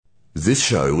This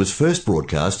show was first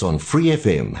broadcast on Free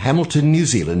FM, Hamilton, New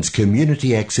Zealand's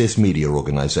community access media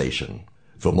organisation.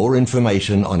 For more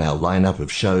information on our lineup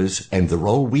of shows and the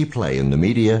role we play in the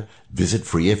media, visit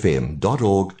freefm.org.nz.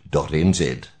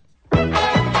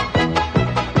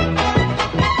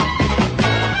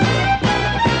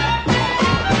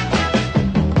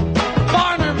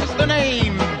 Barnum is the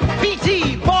name,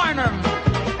 B.T. Barnum.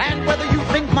 And whether you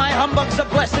think my humbug's a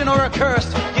blessing or a curse,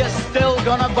 you're still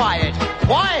gonna buy it.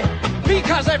 Why?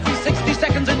 Because every 60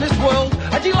 seconds in this world,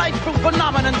 a delightful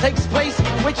phenomenon takes place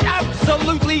which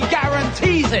absolutely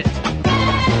guarantees it.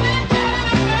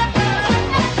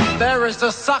 There is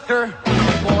a sucker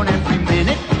born every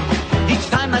minute. Each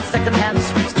time that second hand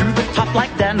sweeps through the top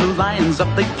like dandelions,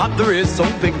 up they pop, their ears so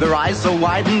big, their eyes so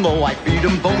wide and low. I feed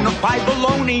them bona fide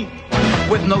baloney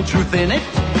with no truth in it.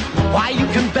 Why, you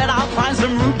can bet I'll find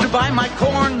some room to buy my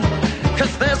corn,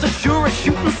 'cause there's a sure a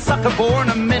shooting sucker born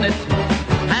a minute.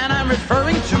 And I'm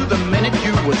referring to the minute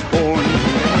you was born.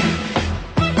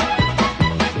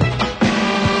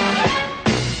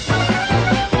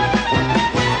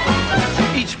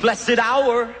 Each blessed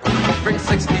hour brings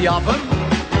 60 of them.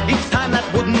 Each time that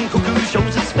wooden cuckoo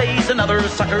shows his face, another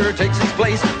sucker takes his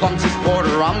place, plunks his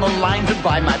quarter on the line to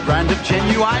buy my brand of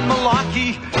genuine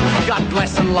malarkey. God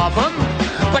bless and love him,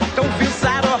 but don't feel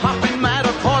sad or hopping mad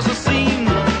or cause a scene,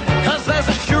 'cause there's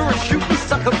a sure a shooting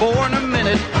sucker born a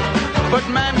minute. But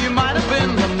ma'am, you might have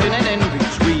been the minute in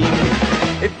between.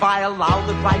 If I allow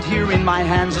that right here in my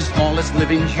hands, the smallest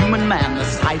living human man, the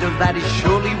sight of that is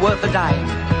surely worth a dime.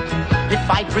 If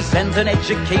I present an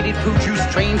educated pooch who's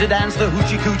trained to dance the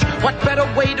hoochie cooch, what better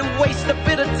way to waste a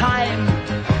bit of time?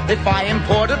 If I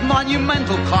imported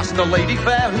monumental Costa lady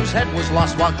fair whose head was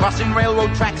lost while crossing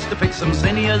railroad tracks to pick some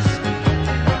zinnias,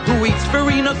 who eats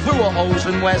farina through a hose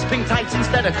and wears pink tights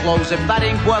instead of clothes. If that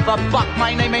ain't worth a buck,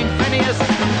 my name ain't Phineas.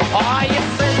 Oh, you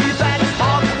say that's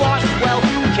hogwash, well,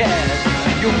 who cares?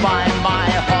 You mind my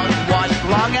hogwash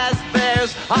long as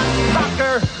there's a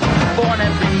sucker born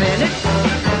every minute.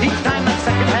 Each time that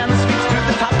second hand sweeps through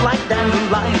the top like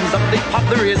dandelions, up they pop,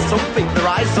 their ears so big, their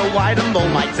eyes so wide, and though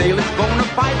my tail is bona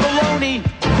fide baloney,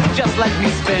 just like me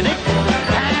spin it.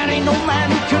 And ain't no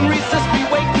man who can resist me,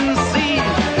 wait and see,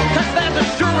 'cause there's a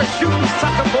sure a shooting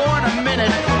sucker born a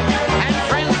minute. And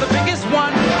friends, the biggest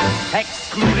one,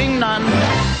 excluding none,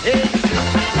 is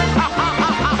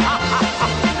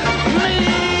me.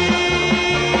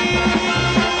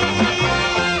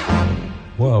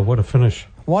 Wow, what a finish.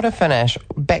 What a finish.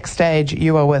 Backstage,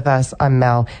 you are with us. I'm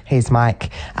Mel. He's Mike.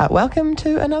 Welcome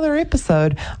to another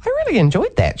episode. I really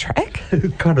enjoyed that track.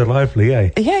 Kind of lively,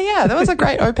 eh? Yeah. That was a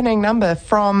great opening number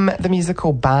from the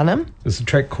musical Barnum. There's a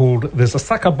track called There's a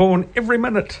Sucker Born Every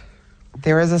Minute.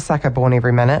 There is a sucker born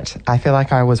every minute. I feel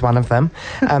like I was one of them.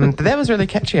 But that was really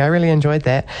catchy. I really enjoyed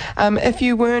that. If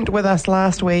you weren't with us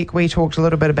last week, we talked a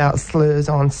little bit about slurs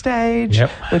on stage. Yep.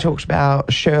 We talked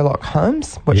about Sherlock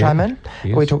Holmes, which Yep. I'm in.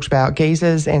 Yes. We talked about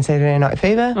geezers and Saturday Night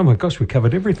Fever. Oh my gosh, we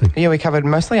covered everything. Yeah, we covered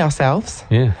mostly ourselves.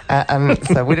 Yeah.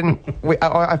 So we didn't.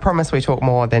 I promise we talk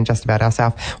more than just about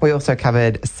ourselves. We also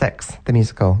covered Six, the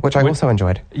musical, which I also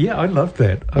enjoyed. Yeah, I loved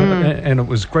that. And it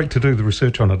was great to do the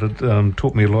research on it. It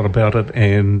taught me a lot about it.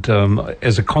 And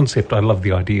as a concept, I love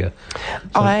the idea.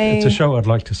 So it's a show I'd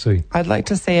like to see. I'd like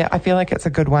to see it. I feel like it's a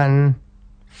good one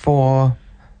for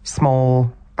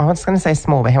small. I was going to say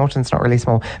small, but Hamilton's not really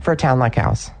small. For a town like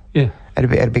ours. Yeah.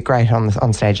 It'd be great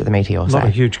on stage at the Meteor. Not a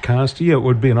huge cast. Yeah, it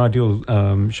would be an ideal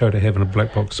show to have in a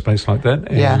black box space like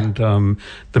that. And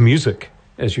the music,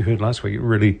 as you heard last week,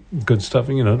 really good stuff.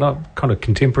 You know, not kind of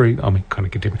contemporary.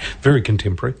 Very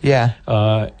contemporary. Yeah.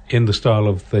 In the style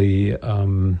of the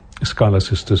Schuyler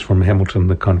sisters from Hamilton,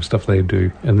 the kind of stuff they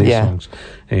do in these songs.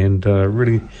 And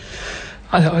really,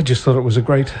 I just thought it was a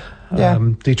great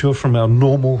detour from our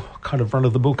normal kind of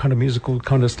run-of-the-mill kind of musical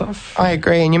kind of stuff. I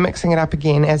agree, and you're mixing it up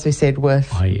again, as we said,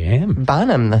 with I am.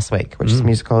 Barnum this week, which is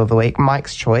Musical of the Week,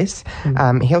 Mike's choice.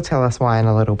 He'll tell us why in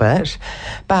a little bit.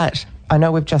 But I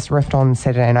know we've just riffed on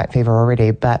Saturday Night Fever already,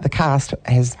 but the cast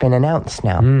has been announced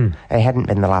now. It hadn't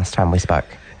been the last time we spoke.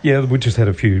 Yeah, we just had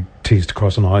a few T's to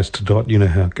cross and I's to dot. You know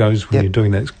how it goes when you're doing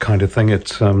that kind of thing.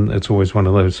 It's always one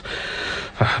of those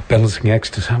balancing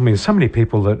acts. I mean, so many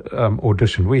people that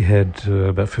auditioned. We had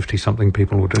about 50-something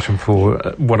people audition for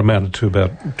what amounted to about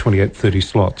 28, 30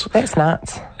 slots. That's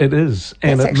nuts. It is.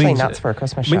 And it's actually nuts for a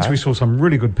Christmas show. It means we saw some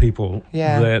really good people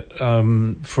that,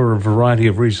 for a variety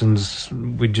of reasons,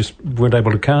 we just weren't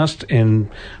able to cast, and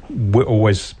we're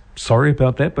always sorry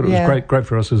about that, but it was great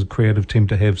for us as a creative team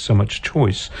to have so much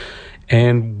choice.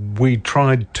 And we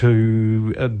tried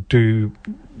to do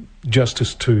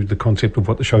justice to the concept of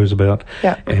what the show is about,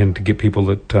 and to get people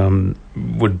that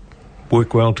would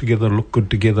work well together, look good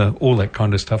together, all that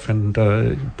kind of stuff, and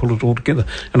pull it all together.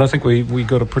 And I think we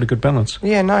got a pretty good balance.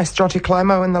 Yeah, nice. Jotty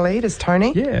Clomo in the lead as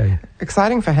Tony. Yeah.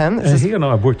 Exciting for him. He and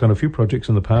I have worked on a few projects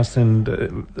in the past, and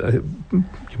you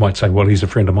might say, well, he's a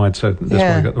friend of mine, so that's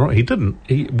why I got the right. He didn't.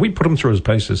 We put him through his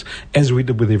paces, as we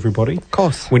did with everybody. Of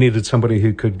course. We needed somebody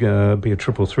who could be a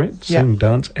triple threat, sing,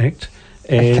 dance, act.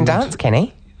 And he can dance, can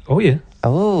he? Oh, yeah.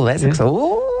 Oh, that's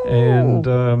exciting. And,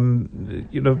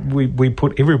 we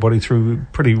put everybody through a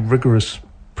pretty rigorous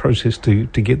process to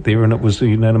get there, and it was a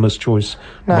unanimous choice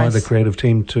by the creative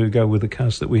team to go with the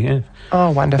cast that we have. Oh,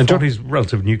 wonderful. And Jotty's a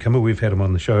relative newcomer. We've had him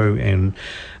on the show, and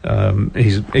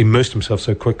he's immersed himself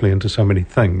so quickly into so many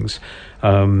things.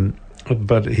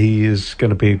 But he is going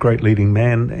to be a great leading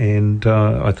man, and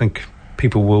I think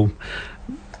people will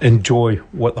enjoy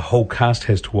what the whole cast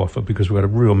has to offer, because we've got a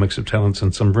real mix of talents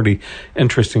and some really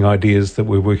interesting ideas that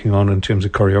we're working on in terms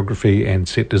of choreography and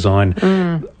set design.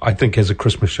 I think as a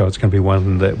Christmas show, it's going to be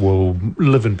one that will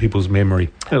live in people's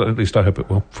memory. At least I hope it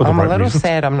will. For the right reasons. I'm a little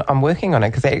sad. I'm working on it,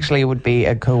 because actually it would be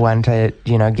a cool one to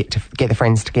get the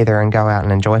friends together and go out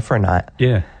and enjoy for a night.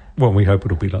 Yeah. Well, we hope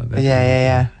it'll be like that.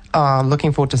 Yeah. Oh,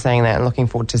 looking forward to seeing that, and looking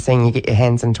forward to seeing you get your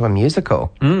hands into a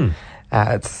musical.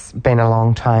 It's been a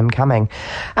long time coming.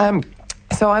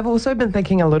 So I've also been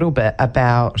thinking a little bit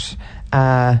about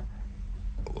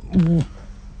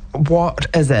what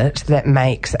is it that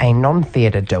makes a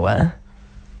non-theatre doer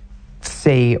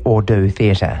see or do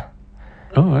theatre?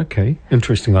 Oh, okay.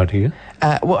 Interesting idea.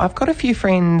 Well, I've got a few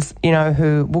friends,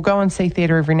 who will go and see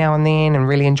theatre every now and then and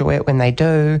really enjoy it when they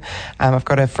do. I've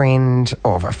got a friend,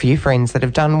 or a few friends, that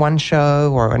have done one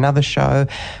show or another show,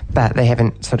 but they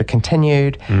haven't sort of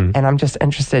continued. And I'm just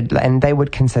interested, and they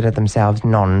would consider themselves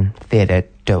non-theatre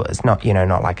doers, not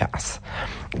like us.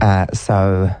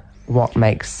 So what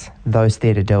makes those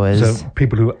theatre doers... So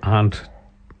people who aren't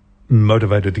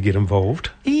motivated to get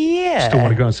involved... Still want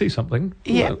to go and see something.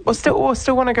 Yeah, or still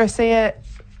want to go see it.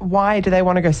 Why do they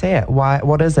want to go see it?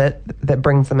 What is it that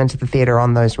brings them into the theatre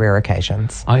on those rare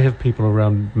occasions? I have people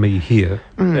around me here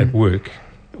at work,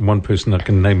 one person I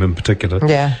can name in particular,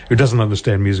 who doesn't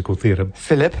understand musical theatre.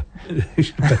 Philip.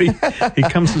 he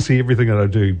comes to see everything that I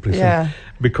do,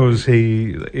 because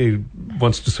he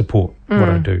wants to support what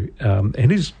I do. And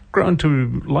he's grown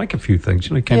to like a few things.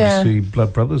 He came to see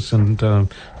Blood Brothers and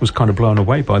was kind of blown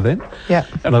away by that. Yeah.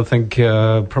 And I think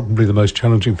probably the most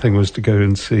challenging thing was to go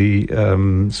and see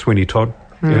Sweeney Todd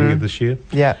earlier this year.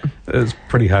 Yeah. It's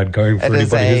pretty hard going for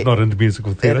anybody who's not into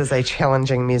musical theatre. It is a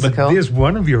challenging musical. But there's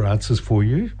one of your answers for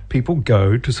you. People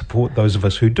go to support those of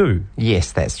us who do.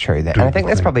 Yes, that's true. And I think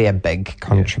that's probably a big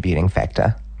contributing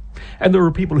factor. And there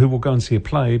are people who will go and see a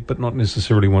play but not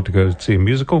necessarily want to go see a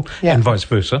musical, and vice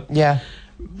versa. Yeah.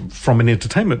 From an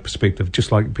entertainment perspective,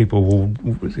 just like people will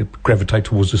gravitate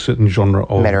towards a certain genre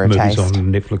of movies on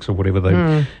Netflix or whatever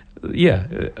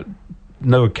they...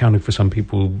 no accounting for some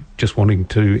people just wanting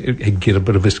to get a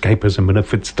bit of escapism, and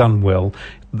if it's done well,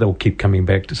 they'll keep coming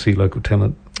back to see local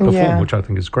talent perform, which I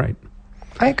think is great.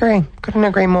 I agree. Couldn't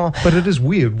agree more. But it is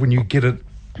weird when you get it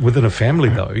within a family,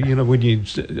 though.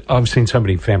 I've seen so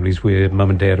many families where mum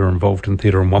and dad are involved in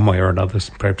theatre in one way or another.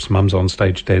 Perhaps mum's on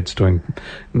stage, dad's doing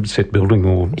set building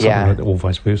or something like that, or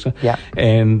vice versa. Yeah.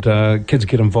 And kids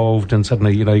get involved, and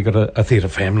suddenly, you've got a theatre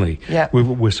family. Yeah.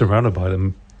 We're surrounded by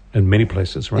them in many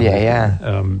places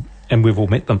around and we've all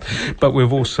met them. But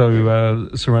we've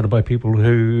also surrounded by people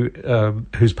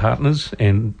whose partners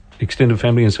and extended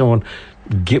family and so on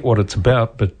get what it's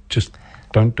about, but just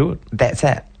don't do it. That's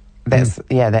it. That's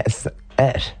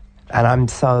it. And I'm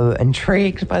so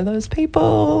intrigued by those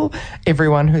people.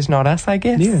 Everyone who's not us, I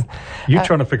guess. Yeah. You're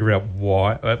trying to figure out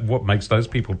why, what makes those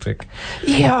people tick.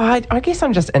 Yeah, I guess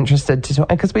I'm just interested to talk,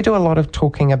 because we do a lot of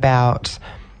talking about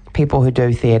people who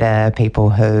do theatre, people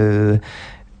who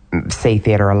see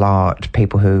theatre a lot,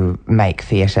 people who make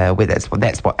theatre. That's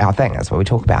what our thing is, what we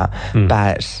talk about.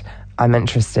 But I'm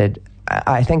interested,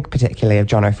 I think particularly of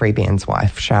John O'Freebairn's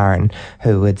wife, Sharon,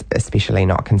 who would especially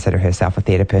not consider herself a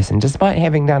theatre person, despite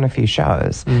having done a few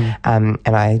shows. And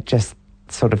I just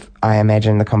I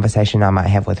imagine the conversation I might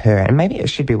have with her, and maybe it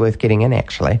should be worth getting in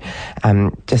actually,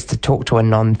 just to talk to a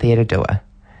non-theatre doer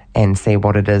and see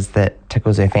what it is that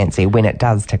tickles her fancy when it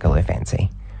does tickle her fancy.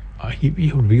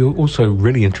 It would be also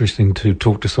really interesting to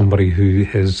talk to somebody who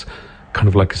has kind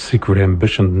of like a secret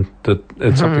ambition, that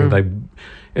it's something they,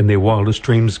 in their wildest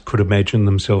dreams, could imagine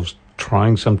themselves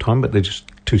trying sometime, but they're just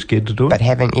too scared to do it. But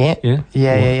haven't yet?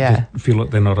 Yeah. Feel like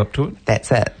they're not up to it.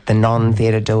 That's it. The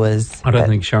non-theatre doers. I don't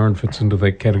think Sharon fits into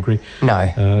that category.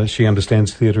 No. She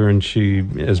understands theatre and she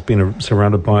has been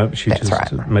surrounded by it. She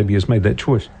maybe has made that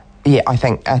choice. Yeah, I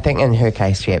think in her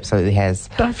case she absolutely has.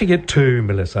 Don't forget too,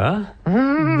 Melissa,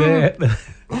 that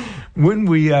when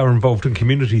we are involved in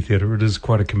community theatre, it is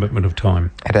quite a commitment of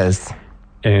time. It is.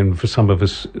 And for some of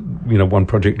us, one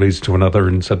project leads to another,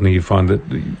 and suddenly you find that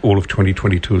all of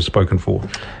 2022 is spoken for,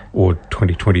 or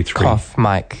 2023. Cough,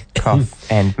 Mike,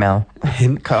 cough, and Mel,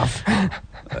 cough.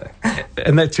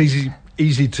 And that's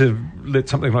easy to let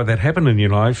something like that happen in your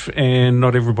life, and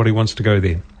not everybody wants to go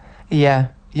there. Yeah,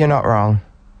 you're not wrong.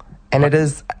 And it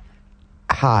is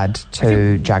hard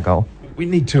to juggle. We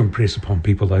need to impress upon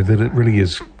people, though, that it really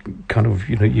is kind of,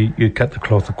 you cut the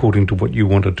cloth according to what you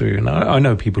want to do. And I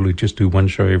know people who just do one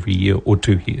show every year or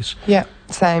 2 years. Yeah,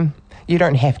 same. You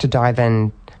don't have to dive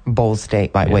in balls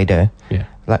deep like we do. Yeah.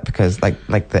 Because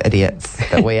the idiots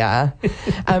that we are.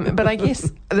 But I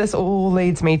guess this all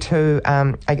leads me to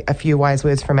a few wise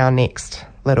words from our next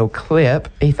little clip.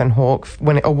 Ethan Hawke,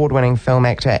 award-winning film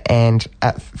actor and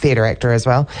theatre actor as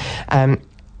well.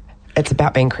 It's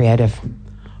about being creative.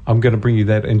 I'm going to bring you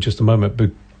that in just a moment,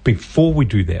 but before we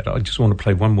do that, I just want to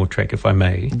play one more track, if I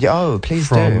may. Oh, please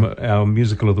do. From our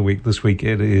musical of the week this week.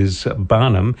 It is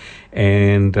Barnum,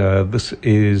 and this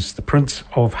is The Prince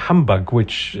of Humbug,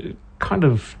 which kind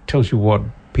of tells you what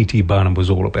P.T. Barnum was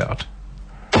all about.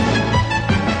 The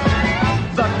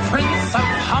Prince of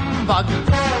Humbug,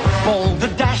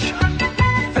 balderdash,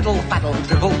 fiddle, faddle,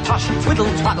 dribble, tosh, twiddle,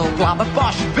 twaddle, blabber,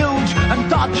 bosh, bilge, and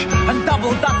dodge, and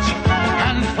double dutch,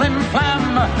 and flim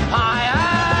flam. I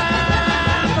am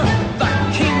the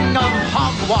king of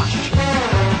hogwash,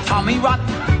 Tommy Rot,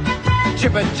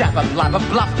 jibber jabber, blabber,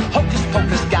 bluff, hocus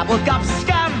pocus, gabble, gub,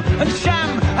 scam, and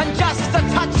sham, and just a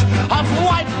touch of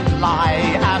white lie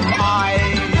am I.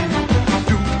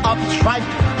 Duke of tripe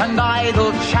and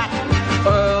idle chat,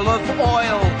 Earl of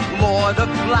Oil, Lord of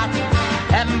Blat,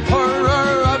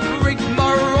 Emperor of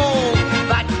rigmarole,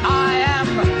 that I am,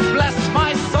 bless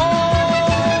my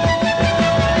soul.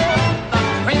 The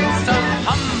Prince of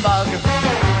Humbug,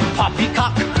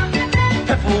 poppycock,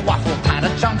 piffle waffle, pan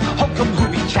of junk, hokum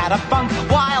hooey, chatterbunk,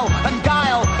 wile and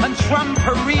guile and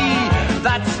trumpery,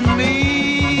 that's me.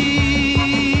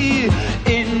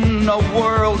 In a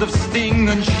world of sting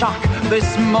and shock,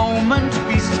 this moment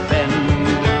we spend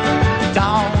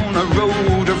down a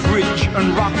road of ridge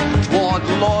and rock toward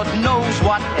Lord knows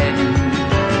what end.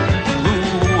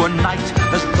 Through a night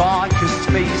as dark as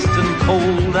space and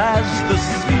cold as the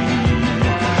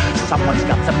sea. Someone's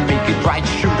got to make it bright,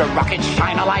 shoot a rocket,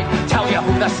 shine a light, tell you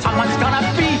who the someone's gonna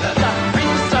be. The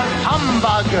Prince of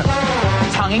Humbug,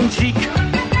 tongue-in-cheek,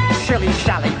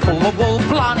 shilly-shally, pull the wool,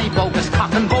 blarney, bogus,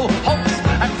 cock and bull, hoax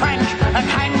and prank and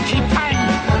hanky-pank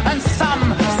and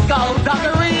some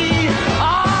skullduggery.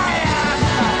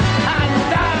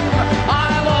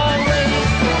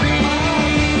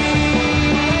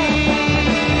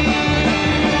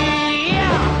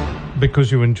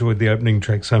 Because you enjoyed the opening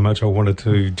track so much, I wanted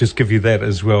to just give you that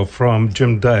as well, from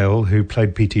Jim Dale, who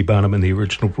played P.T. Barnum in the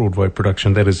original Broadway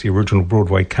production. That is the original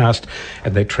Broadway cast.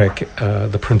 And that track,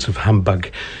 The Prince of Humbug,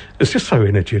 it's just so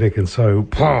energetic and so,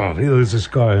 there's this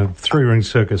guy, a three-ring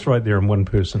circus right there in one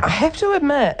person. I have to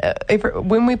admit,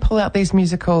 when we pull out these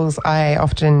musicals,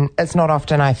 it's not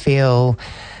often I feel,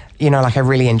 like I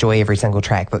really enjoy every single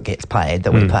track that gets played,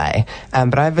 that we play.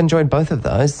 But I've enjoyed both of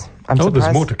those.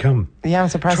 There's more to come. Yeah, I'm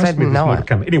surprised I didn't know it. More to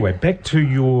come. Anyway, back to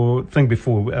your thing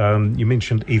before. You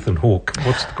mentioned Ethan Hawke.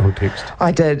 What's the context?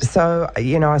 I did. So,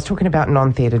 I was talking about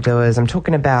non-theatre doers. I'm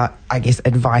talking about, I guess,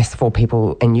 advice for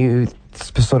people, and you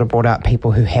sort of brought up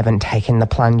people who haven't taken the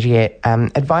plunge yet.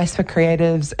 Advice for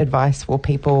creatives, advice for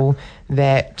people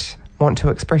that want to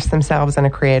express themselves in a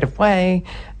creative way.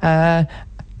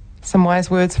 Some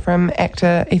wise words from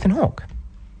actor Ethan Hawke.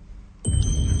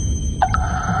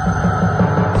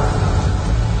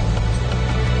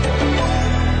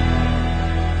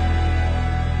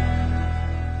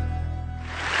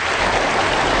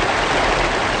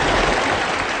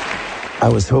 I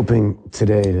was hoping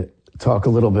today to talk a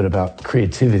little bit about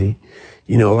creativity.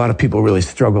 A lot of people really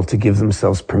struggle to give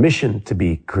themselves permission to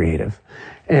be creative.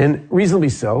 And reasonably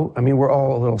so. I mean, we're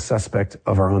all a little suspect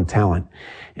of our own talent.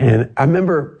 And I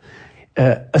remember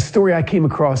a story I came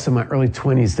across in my early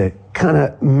 20s that kind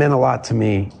of meant a lot to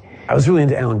me. I was really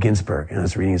into Allen Ginsberg, and I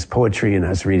was reading his poetry, and I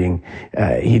was reading,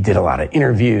 he did a lot of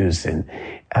interviews. And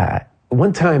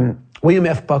one time, William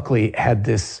F. Buckley had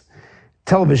this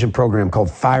television program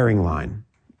called Firing Line.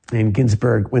 And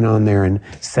Ginsberg went on there and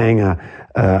sang a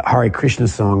Hare Krishna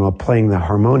song while playing the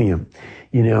harmonium,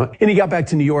 And he got back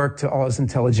to New York to all his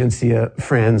intelligentsia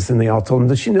friends, and they all told him,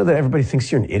 "Don't you know that everybody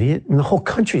thinks you're an idiot? I mean, the whole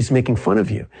country's making fun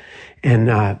of you."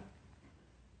 And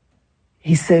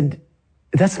he said,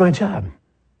 "That's my job.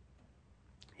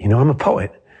 I'm a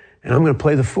poet. and I'm going to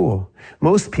play the fool.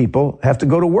 Most people have to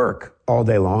go to work all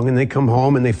day long, and they come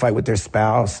home and they fight with their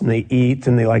spouse, and they eat,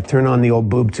 and they like turn on the old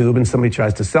boob tube, and somebody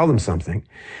tries to sell them something.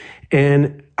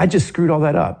 And I just screwed all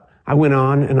that up. I went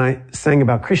on and I sang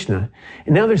about Krishna,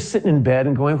 and now they're sitting in bed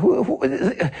and going,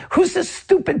 who's this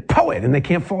stupid poet? And they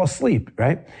can't fall asleep,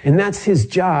 right? And that's his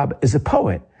job as a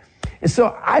poet. And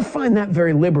so I find that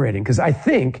very liberating, because I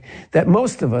think that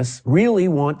most of us really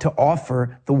want to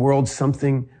offer the world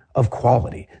something of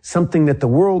quality, something that the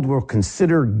world will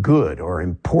consider good or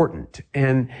important.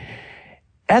 And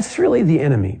that's really the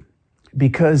enemy,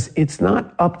 because it's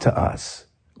not up to us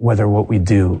whether what we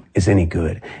do is any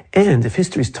good. And if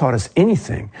history's taught us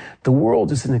anything, the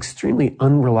world is an extremely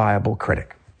unreliable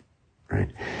critic,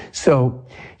 right? So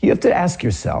you have to ask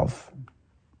yourself,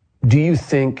 do you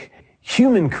think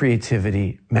human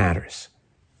creativity matters?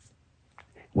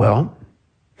 Well,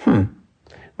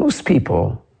 most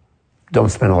people don't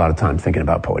spend a lot of time thinking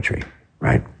about poetry,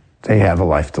 right? They have a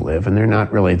life to live, and they're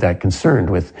not really that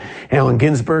concerned with Allen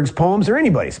Ginsberg's poems or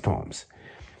anybody's poems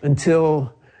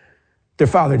until their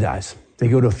father dies. They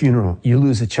go to a funeral. You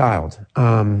lose a child.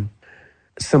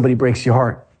 Somebody breaks your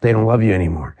heart. They don't love you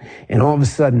anymore. And all of a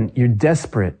sudden, you're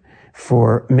desperate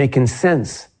for making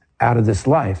sense out of this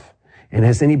life. And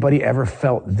has anybody ever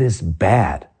felt this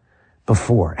bad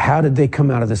before? How did they come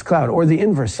out of this cloud? Or the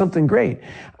inverse, something great.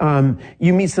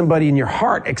 You meet somebody and your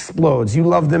heart explodes. You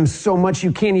love them so much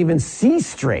you can't even see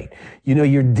straight. You know,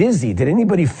 you're dizzy. Did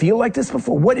anybody feel like this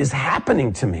before? What is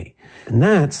happening to me? And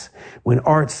that's when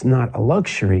art's not a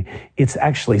luxury. It's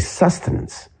actually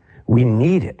sustenance. We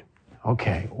need it.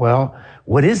 Okay, well,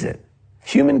 what is it?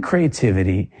 Human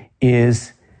creativity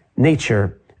is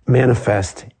nature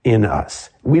manifest in us.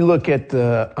 We look at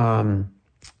the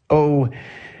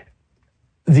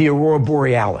Aurora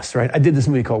Borealis, right? I did this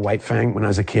movie called White Fang when I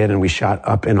was a kid, and we shot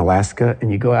up in Alaska,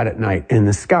 and you go out at night, and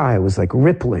the sky was like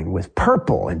rippling with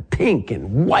purple and pink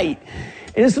and white.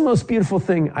 And it's the most beautiful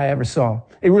thing I ever saw.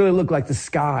 It really looked like the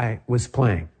sky was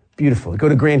playing. Beautiful. Go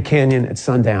to Grand Canyon at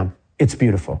sundown. It's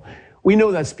beautiful. We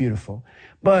know that's beautiful.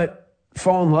 But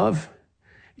fall in love,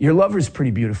 your lover's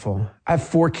pretty beautiful. I have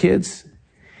 4 kids.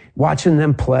 Watching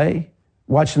them play,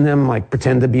 watching them like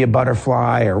pretend to be a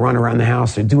butterfly or run around the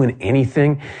house or doing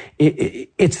anything,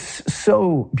 it's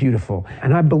so beautiful.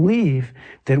 And I believe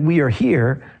that we are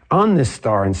here on this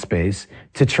star in space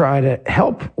to try to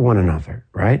help one another,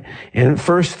 right? And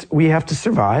first we have to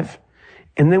survive,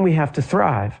 and then we have to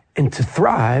thrive. And to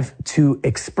thrive, to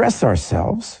express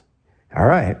ourselves, all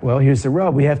right, well, here's the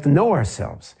rub. We have to know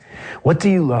ourselves. What do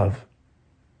you love?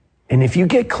 And if you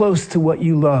get close to what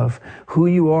you love, who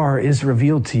you are is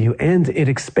revealed to you, and it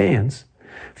expands.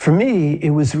 For me, it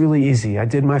was really easy. I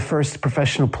did my first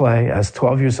professional play. I was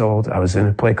 12 years old. I was in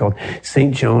a play called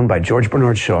St. Joan by George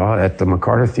Bernard Shaw at the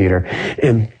McCarter Theater.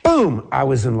 And boom, I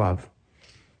was in love.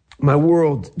 My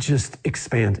world just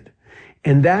expanded.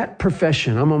 And that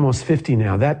profession, I'm almost 50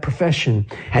 now, that profession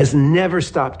has never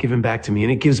stopped giving back to me.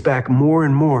 And it gives back more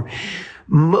and more,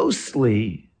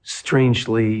 mostly,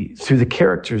 strangely, through the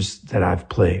characters that I've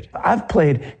played. I've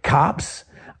played cops.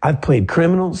 I've played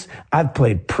criminals. I've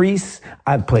played priests.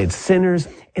 I've played sinners.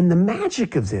 And the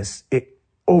magic of this,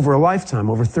 over a lifetime,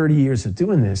 over 30 years of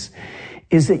doing this,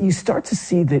 is that you start to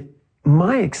see that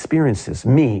my experiences,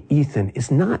 me, Ethan, is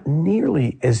not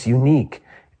nearly as unique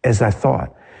as I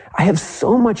thought. I have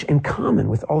so much in common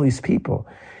with all these people.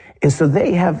 And so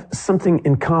they have something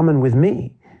in common with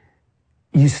me.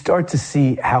 You start to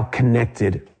see how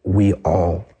connected we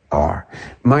all are.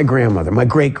 My grandmother, my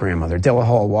great-grandmother, Della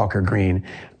Hall Walker Green,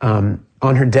 on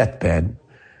her deathbed,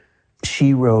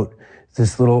 she wrote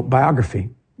this little biography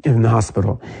in the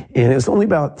hospital. And it was only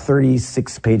about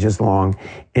 36 pages long.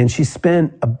 And she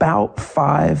spent about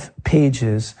 5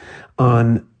 pages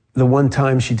on the one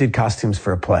time she did costumes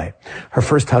for a play. Her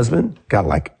first husband got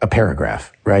like a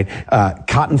paragraph, right?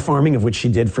 Cotton farming, of which she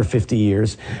did for 50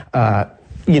 years,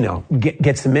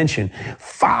 gets a mention.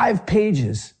 5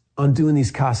 pages on doing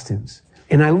these costumes.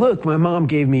 And I look, my mom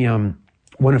gave me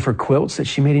one of her quilts that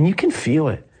she made, and you can feel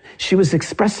it. She was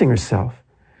expressing herself,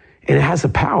 and it has a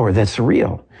power that's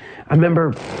real. I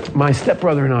remember my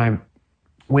stepbrother and I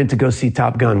went to go see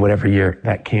Top Gun, whatever year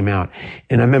that came out.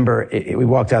 And I remember we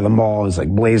walked out of the mall, it was like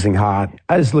blazing hot.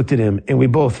 I just looked at him, and we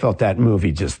both felt that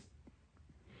movie just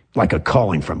like a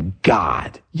calling from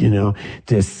God,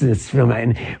 this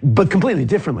film, but completely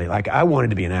differently. Like, I wanted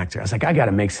to be an actor. I was like, I got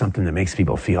to make something that makes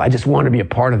people feel. I just want to be a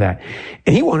part of that.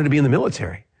 And he wanted to be in the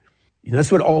military.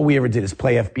 That's what all we ever did, is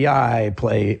play FBI,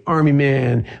 play Army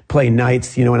man, play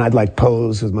knights, and I'd like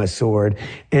pose with my sword.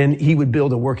 And he would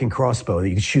build a working crossbow that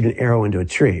you could shoot an arrow into a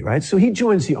tree, right? So he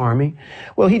joins the Army.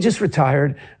 Well, he just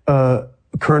retired,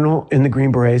 colonel in the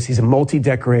Green Berets. He's a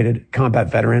multi-decorated combat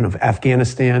veteran of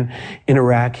Afghanistan, in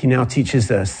Iraq. He now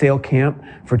teaches a sail camp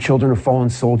for children of fallen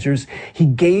soldiers. He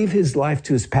gave his life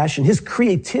to his passion. His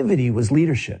creativity was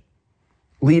leadership,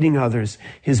 leading others,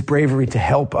 his bravery to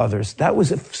help others. That was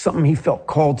something he felt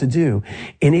called to do,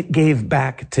 and it gave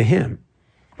back to him.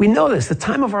 We know this. The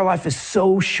time of our life is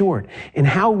so short, and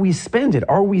how we spend it.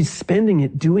 Are we spending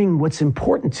it doing what's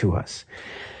important to us?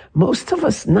 Most of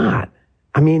us not.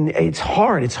 I mean, it's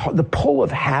hard. It's hard. The pull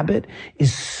of habit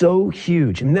is so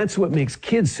huge. And that's what makes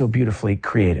kids so beautifully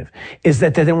creative, is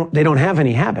that they don't have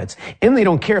any habits, and they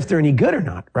don't care if they're any good or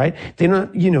not, right? They're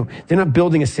not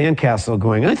building a sandcastle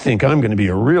going, I think I'm going to be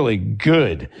a really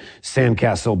good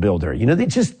sandcastle builder.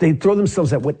 They throw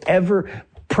themselves at whatever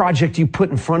project you put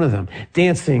in front of them,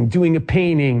 dancing, doing a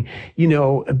painting,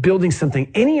 building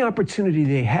something, any opportunity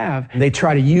they have, they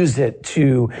try to use it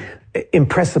to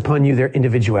impress upon you their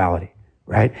individuality.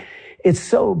 Right? It's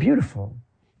so beautiful.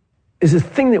 There's a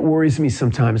thing that worries me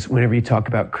sometimes whenever you talk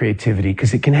about creativity,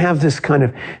 because it can have this kind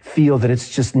of feel that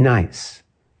it's just nice,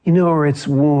 or it's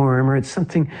warm, or it's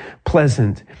something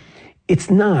pleasant. It's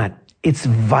not. It's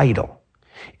vital.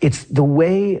 It's the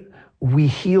way we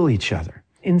heal each other.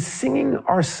 In singing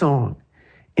our song,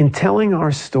 in telling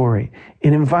our story,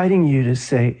 in inviting you to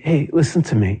say, hey, listen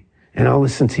to me, and I'll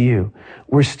listen to you,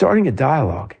 we're starting a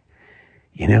dialogue.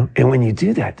 And when you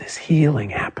do that, this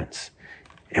healing happens.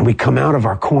 And we come out of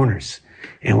our corners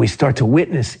and we start to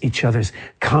witness each other's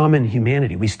common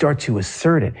humanity. We start to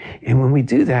assert it. And when we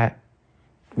do that,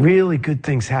 really good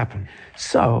things happen.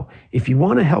 So if you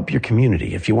want to help your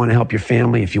community, if you want to help your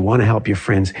family, if you want to help your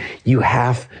friends, you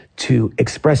have to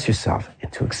express yourself.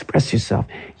 And to express yourself,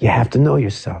 you have to know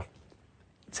yourself.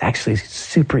 It's actually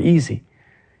super easy.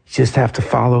 You just have to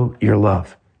follow your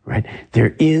love, right?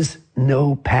 There is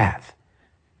no path.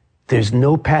 There's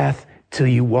no path till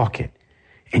you walk it.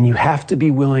 And you have to be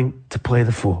willing to play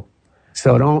the fool.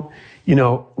 So don't,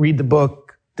 read the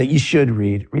book that you should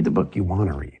read. Read the book you want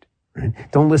to read. Right?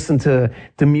 Don't listen to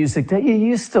the music that you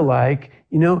used to like.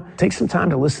 Take some time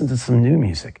to listen to some new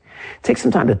music. Take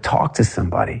some time to talk to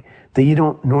somebody that you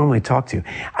don't normally talk to.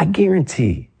 I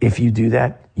guarantee if you do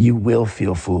that, you will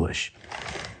feel foolish.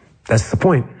 That's the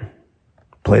point.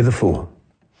 Play the fool.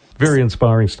 Very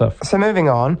inspiring stuff. So moving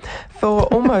on, for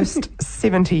almost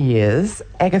 70 years,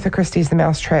 Agatha Christie's The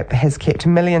Mousetrap has kept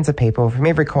millions of people from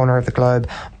every corner of the globe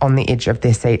on the edge of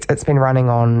their seats. It's been running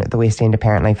on the West End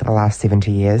apparently for the last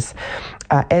 70 years.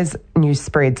 As news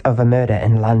spreads of a murder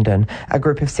in London, a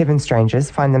group of 7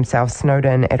 strangers find themselves snowed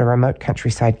in at a remote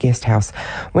countryside guest house.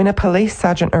 When a police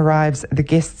sergeant arrives, the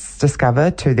guests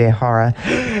discover, to their horror,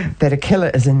 that a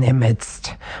killer is in their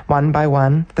midst. One by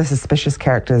one, the suspicious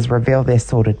characters reveal their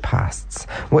sordid pasts.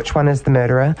 Which one is the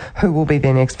murderer? Who will be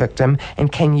their next victim?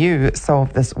 And can you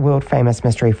solve this world-famous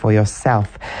mystery for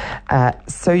yourself?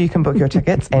 So you can book your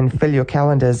tickets and fill your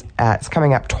calendars. It's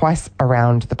coming up twice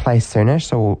around the place soonish,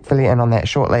 so we'll fill you in on that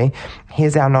shortly.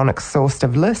 Here's our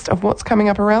non-exhaustive list of what's coming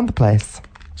up around the place.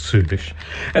 Soonish.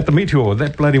 At the Meteor,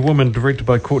 That Bloody Woman, directed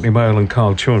by Courtney Mail and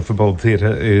Carl Chewin for Bold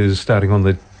Theatre, is starting on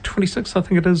the 26th, I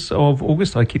think it is, of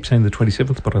August. I keep saying the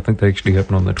 27th, but I think they actually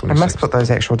open on the 26th. I must put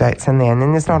those actual dates in there. And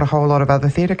then there's not a whole lot of other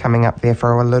theatre coming up there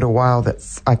for a little while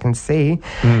that I can see.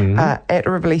 At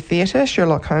Rivoli Theatre,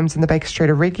 Sherlock Holmes and the Baker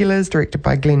Street Irregulars, directed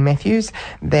by Glenn Matthews.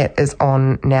 That is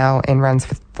on now and runs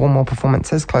for 4 more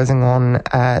performances, closing on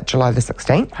July the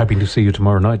 16th. Hoping to see you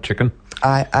tomorrow night, chicken.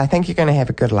 I think you're going to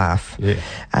have a good laugh. Yeah.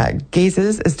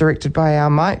 Geezers is directed by our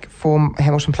Mike for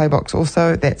Hamilton Playbox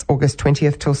also. That's August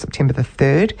 20th till September the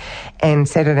 3rd. And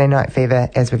Saturday Night Fever,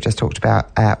 as we've just talked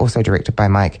about, also directed by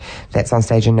Mike. That's on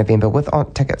stage in November with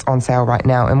tickets on sale right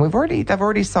now. And they've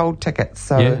already sold tickets.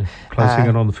 So yeah, closing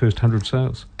in on the first 100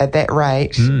 sales. At that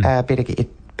rate, better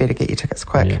get your tickets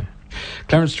quick. Yeah.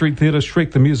 Clarence Street Theatre,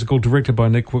 Shrek the Musical, directed by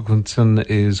Nick Wilkinson,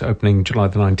 is opening July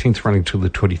the 19th, running till the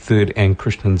 23rd, and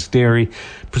Christian's Dairy,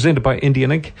 presented by Indian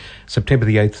Inc., September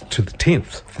the 8th to the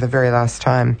 10th. For the very last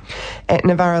time. At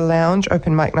Navarra Lounge,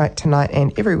 open mic night tonight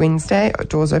and every Wednesday.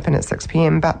 Doors open at 6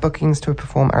 p.m, but bookings to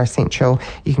perform are essential.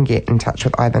 You can get in touch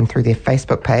with Ivan through their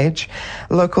Facebook page.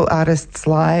 Local Artists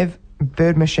Live,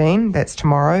 Bird Machine, that's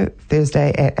tomorrow,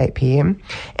 Thursday at 8 p.m.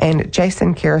 And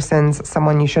Jason Kerrison's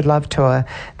Someone You Should Love tour,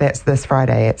 that's this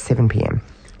Friday at 7 p.m.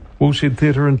 Woolshed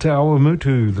Theatre in Te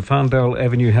Awamutu, the Farndale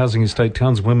Avenue Housing Estate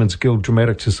Towns Women's Guild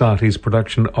Dramatic Society's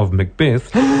production of Macbeth,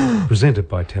 presented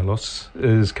by Telos,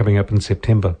 is coming up in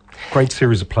September. Great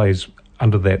series of plays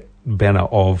under that banner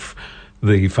of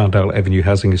the Farndale Avenue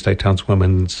Housing Estate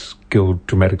Townswomen's Guild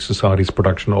Dramatic Society's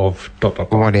production of ...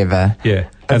 Whatever. Yeah,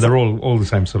 and they're all the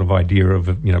same sort of idea of,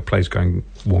 plays going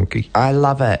wonky. I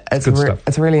love it. It's good stuff.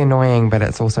 It's really annoying, but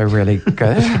it's also really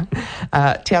good.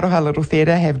 Te Aroha Little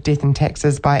Theatre have Death and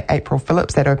Taxes by April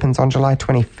Phillips. That opens on July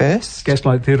 21st.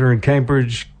 Gaslight Theatre in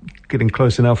Cambridge, getting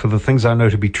closer now for The Things I Know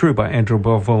to Be True by Andrew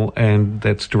Bovell, and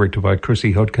that's directed by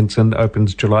Chrissy Hodkinson,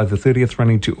 opens July the 30th,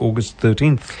 running to August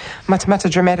 13th.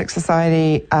 Matamata Dramatic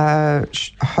Society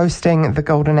hosting The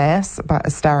Golden Ass,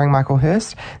 starring Michael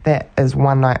Hurst. That is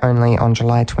one night only on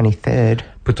July 23rd.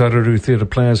 Putaruru Theatre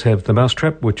Players have The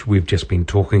Mousetrap, which we've just been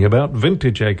talking about,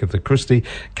 vintage Agatha Christie,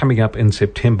 coming up in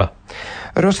September.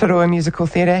 Rotorua Musical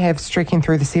Theatre have Streaking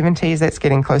Through the 70s. That's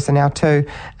getting closer now too.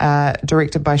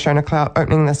 Directed by Shona Clout,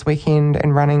 opening this weekend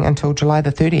and running until July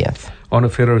the 30th.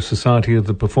 Onofero Society of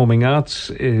the Performing Arts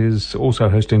is also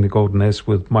hosting The Golden Ass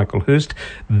with Michael Hurst.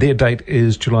 Their date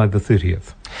is July the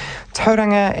 30th.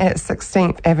 Tauranga at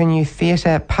 16th Avenue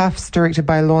Theatre. Puffs, directed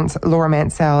by Laura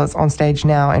Mansell, is on stage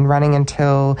now and running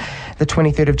until the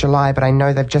 23rd of July, but I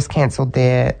know they've just cancelled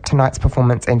their tonight's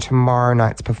performance and tomorrow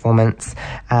night's performance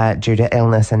due to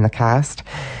illness in the cast.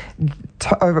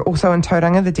 Also in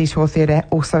Tauranga, the Detour Theatre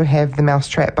also have The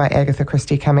Mousetrap by Agatha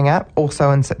Christie coming up,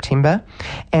 also in September.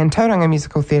 And Tauranga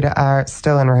Musical Theatre are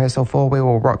still in rehearsal for We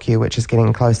Will Rock You, which is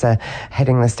getting closer,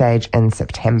 hitting the stage in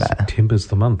September. September's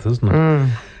the month, isn't it?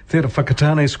 Theatre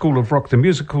Whakatane School of Rock the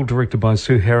Musical, directed by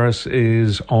Sue Harris,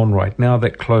 is on right now.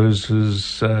 That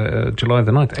closes July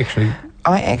the 9th.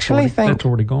 Actually, think that's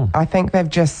already gone. I think they've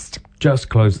just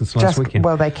closed this last weekend.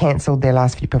 Well, they cancelled their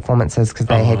last few performances because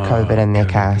they had COVID in their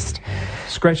cast.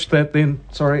 Scratch that then.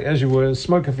 Sorry, as you were.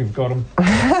 Smoke if you've got them.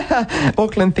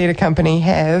 Auckland Theatre Company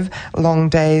have Long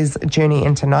Day's Journey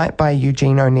into Night by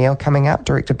Eugene O'Neill coming up,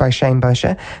 directed by Shane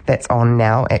Bosher. That's on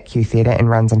now at Q Theatre and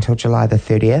runs until July the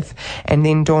 30th. And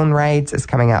then Dawn Raids is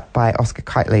coming up by Oscar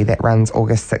Kitely. That runs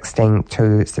August 16th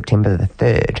to September the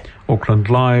 3rd. Auckland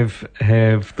Live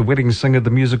have The Wedding Singer, the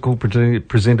musical,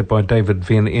 presented by David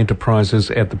Venn Enterprises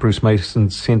at the Bruce Mason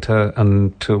Centre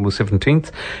until the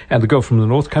 17th. And The Girl from the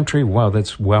North Country, wow,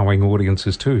 that's wowing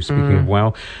audiences too, speaking of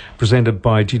wow, presented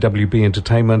by GWB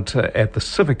Entertainment at the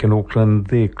Civic in Auckland.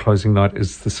 Their closing night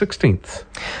is the 16th.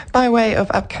 By way of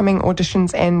upcoming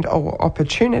auditions and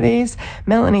opportunities,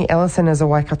 Melanie Ellison is a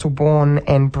Waikato-born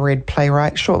and bred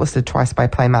playwright, shortlisted twice by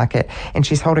Playmarket, and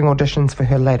she's holding auditions for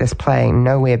her latest play,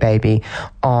 Nowhere Baby,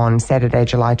 on Saturday,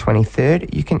 July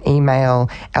 23rd. You can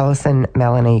email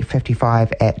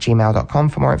AlisonMelanie55@gmail.com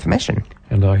for more information.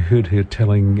 And I heard her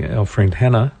telling our friend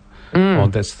Hannah,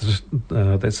 that's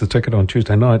the ticket on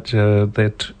Tuesday night,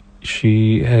 that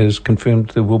she has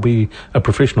confirmed there will be a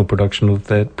professional production of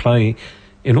that play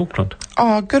in Auckland.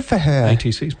 Oh, good for her.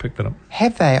 ATC's picked that up.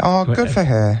 Have they? Oh, good for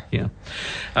her. Yeah.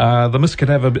 The Miss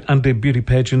Cadaver Undead Beauty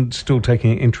Pageant still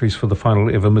taking entries for the final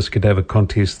ever Miss Cadaver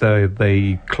contest.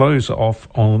 They close off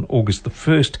on August the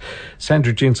 1st.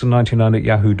 Sandra Jensen 99 at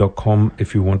yahoo.com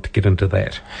if you want to get into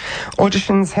that.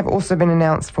 Auditions have also been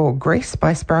announced for Grease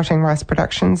by Sprouting Rice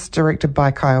Productions, directed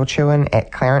by Kyle Chewin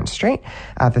at Clarence Street,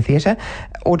 the theatre.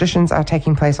 Auditions are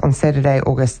taking place on Saturday,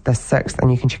 August the 6th,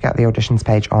 and you can check out the auditions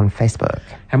page on Facebook.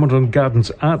 Hamilton Gardens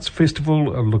Arts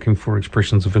Festival are looking for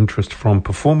expressions of interest from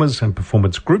performers and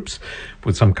performance groups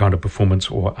with some kind of performance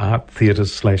or art,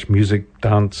 theatre/music,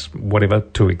 dance, whatever,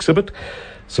 to exhibit.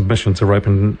 Submissions are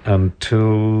open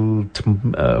until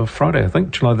Friday, I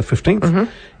think, July the 15th.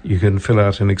 You can fill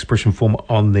out an expression form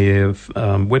on their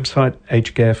website,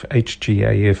 hgaf.co.nz.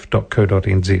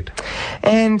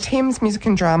 And Thames Music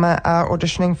and Drama are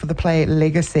auditioning for the play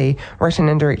Legacy, written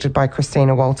and directed by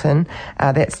Christina Walton.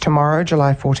 That's tomorrow,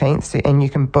 July 14th, and you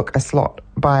can book a slot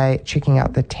by checking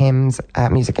out the Thames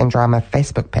Music and Drama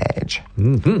Facebook page.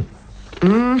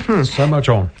 So much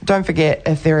on. Don't forget,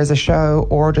 if there is a show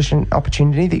or audition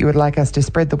opportunity that you would like us to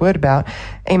spread the word about,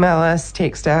 email us,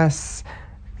 text us,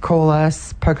 call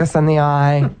us, poke us in the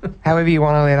eye, however you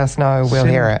want to let us know, we'll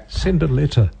hear it. Send a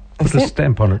letter. Put a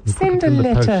stamp on it. And send put it in a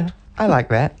letter. The post. I like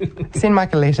that. Send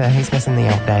Mike a letter. He's missing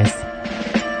the old days.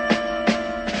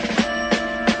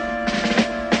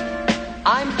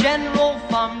 I'm General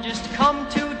Thumb, just come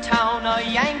to town, a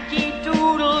Yankee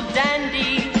Doodle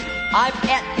dandy. I've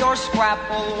ate your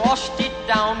scrapple, washed it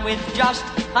down with just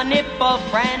a nip of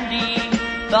brandy.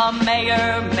 The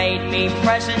mayor made me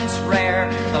presents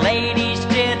rare, the ladies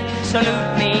did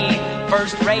salute me.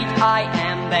 First rate I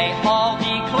am, they all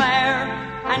declare,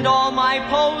 and all my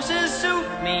poses suit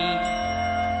me.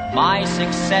 My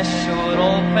success should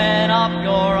open up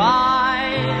your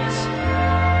eyes.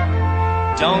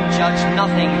 Don't judge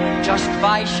nothing just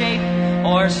by shape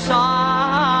or size.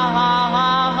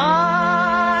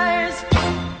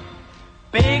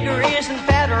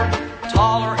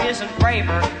 Taller isn't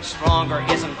braver, stronger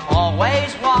isn't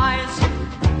always wise.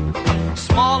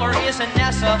 Smaller isn't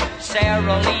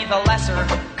necessarily the lesser.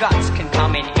 Guts can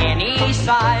come in any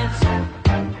size.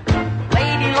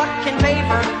 Lady luck can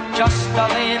favor just a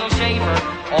little shaver.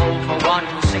 Old for one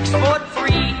who's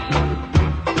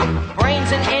 6'3".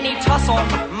 Brains in any tussle,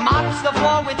 mops the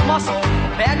floor with muscle.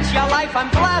 Bet your life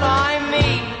I'm glad I'm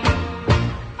me.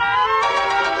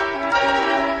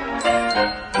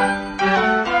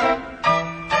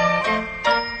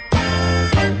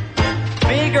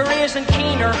 Bigger isn't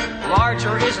keener,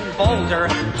 larger isn't bolder,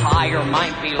 higher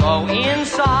might be low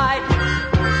inside.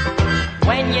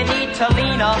 When you need to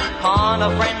lean upon a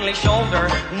friendly shoulder,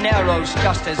 narrow's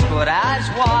just as good as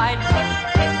wide.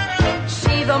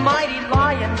 See the mighty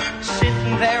lion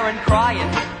sitting there and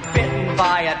crying, bitten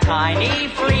by a tiny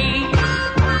flea.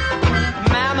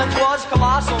 Mammoth was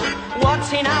colossal, what's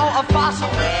he now, a fossil?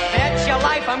 Bet your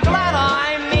life I'm glad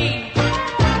I'm me.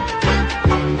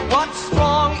 What's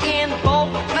strong in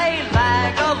both may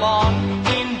lag along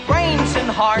in brains and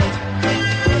heart.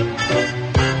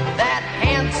 That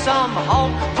handsome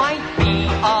Hulk might be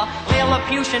a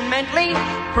Lilliputian mentally,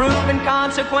 proven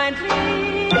consequently.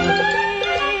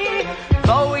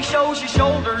 Though he shows you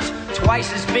shoulders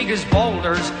twice as big as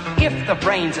boulders, if the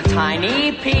brain's a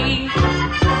tiny pea.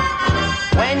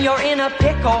 When you're in a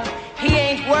pickle, he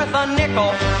ain't worth a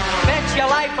nickel. Bet your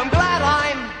life I'm glad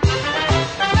I'm.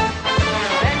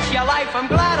 Bet your life I'm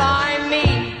glad I'm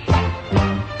me.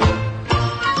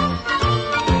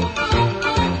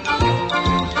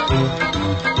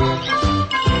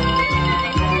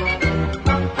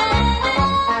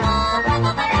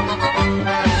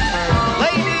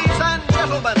 Ladies and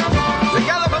gentlemen,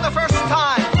 together for the first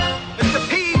time, Mr.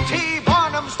 P.T.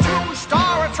 Barnum's two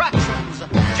star attractions,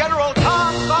 General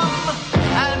Tom Thumb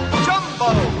and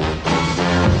Jumbo.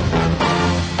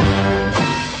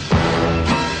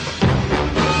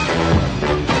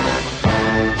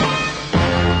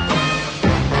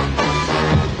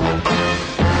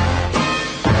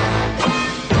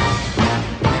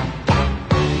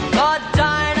 The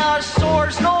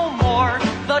dinosaur's no more,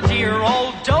 the dear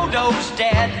old dodo's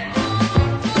dead.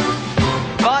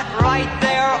 But right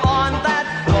there on that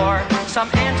floor, some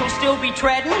ant will still be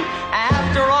treading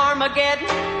after Armageddon.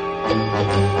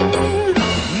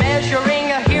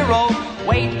 Measuring a hero,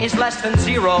 weight is less than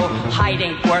zero, height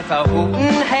ain't worth a hoot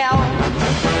in hell.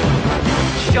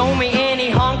 Show me any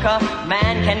hunka,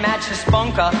 man can match the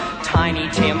spunka, Tiny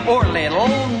Tim or Little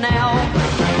Nell.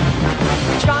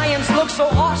 Giants look so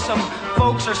awesome,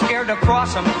 folks are scared to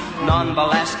cross them,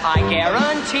 nonetheless I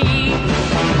guarantee.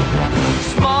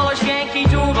 Smallish Yankee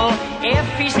Doodle, if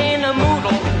he's in a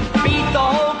moodle, beat the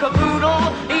whole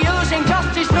caboodle, using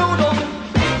just his noodle.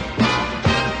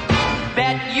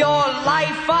 Bet your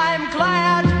life I'm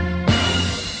glad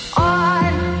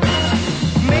I'm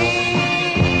me.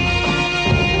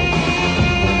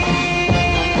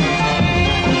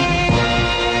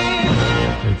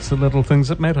 It's the little things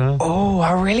that matter. Oh,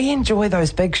 I really enjoy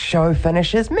those big show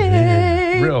finishes. Me.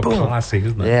 Yeah, real classy,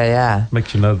 isn't it? Yeah, yeah.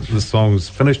 Makes you know that the song's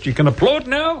finished. You can applaud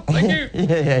now. Thank you.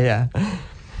 Yeah.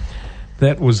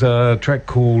 That was a track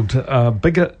called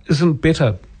Bigger Isn't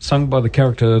Better, sung by the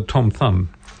character Tom Thumb.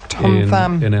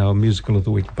 In our musical of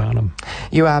the week, Barnum.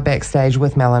 You are Backstage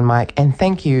with Mel and Mike, and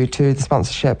thank you to the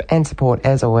sponsorship and support,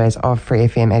 as always, of Free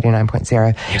FM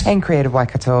 89.0 Yes. and Creative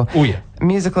Waikato. Oh, yeah.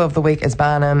 Musical of the week is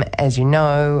Barnum. As you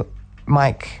know,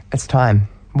 Mike, it's time.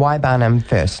 Why Barnum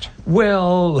first?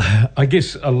 Well, I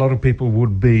guess a lot of people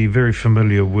would be very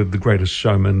familiar with The Greatest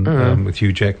Showman with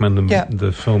Hugh Jackman,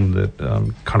 the film that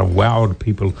kind of wowed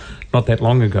people not that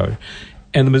long ago.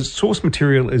 And the source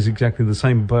material is exactly the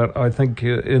same, but I think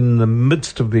in the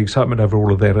midst of the excitement over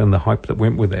all of that and the hype that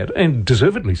went with that, and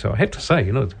deservedly so, I have to say,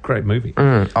 it's a great movie.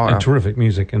 And terrific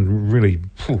music and really,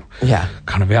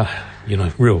 kind of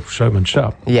real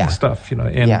showmanship stuff,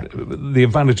 And the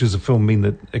advantages of film mean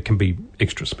that it can be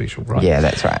extra special, right? Yeah,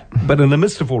 that's right. But in the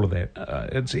midst of all of that,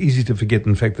 it's easy to forget,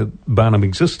 in fact, that Barnum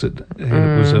existed. And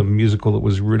it was a musical that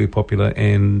was really popular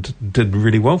and did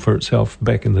really well for itself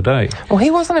back in the day. Well, he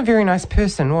wasn't a very nice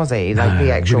person, was he? Like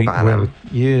the actual really, Barnum? Well,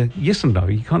 yes and no.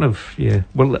 He kind of,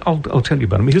 Well, I'll tell you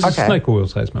about him. He was a snake oil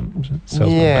salesman,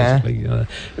 basically. And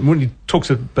when he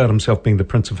talks about himself being the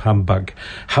Prince of Humbug,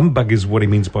 humbug is what he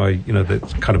means by,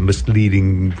 that kind of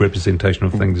misleading representation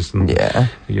of things. And,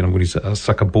 when he's a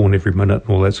sucker born every minute and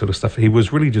all that sort of stuff. He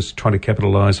was really just trying to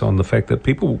capitalise on the fact that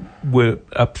people were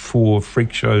up for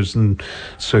freak shows and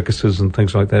circuses and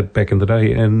things like that back in the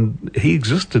day. And he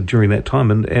existed during that time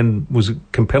and was a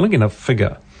compelling enough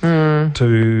figure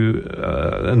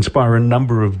to inspire a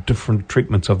number of different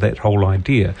treatments of that whole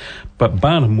idea. But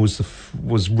Barnum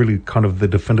was really kind of the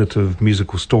definitive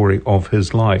musical story of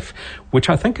his life, which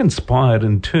I think inspired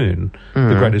in turn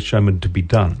The Greatest Showman to be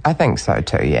done. I think so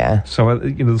too, yeah. So,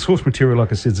 the source material,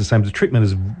 like I said, is the same. The treatment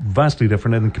is vastly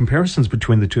different, and the comparisons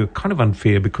between the two are kind of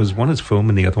unfair because one is film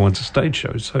and the other one's a stage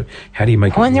show. So how do you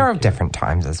make it? And they're of different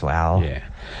times as well. Yeah.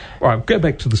 All right, go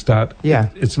back to the start. Yeah.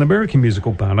 It's an American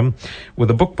musical, Barnum,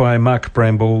 with a book by Mark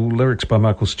Bramble, lyrics by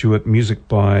Michael Stewart, music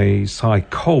by Cy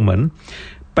Coleman,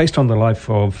 based on the life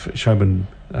of showman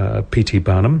P.T.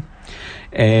 Barnum,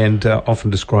 and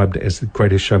often described as the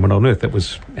greatest showman on earth. That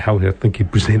was how I think he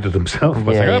presented himself. I'm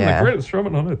the greatest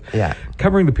showman on earth. Yeah.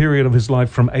 Covering the period of his life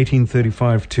from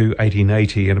 1835 to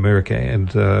 1880 in America,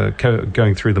 and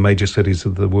going through the major cities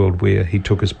of the world where he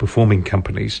took his performing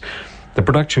companies. The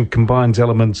production combines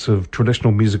elements of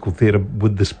traditional musical theatre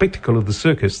with the spectacle of the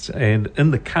circus, and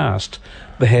in the cast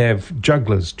they have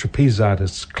jugglers, trapeze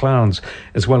artists, clowns,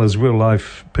 as well as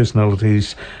real-life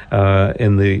personalities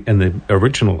in the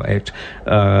original act,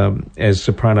 as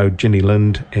soprano Jenny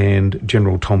Lind and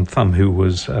General Tom Thumb, who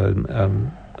was a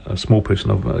small person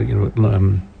of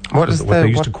what they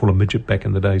used to call a midget back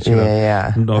in the days.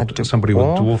 Not somebody with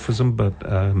dwarfism, but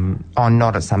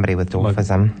not somebody with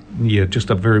dwarfism. Just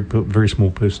a very, very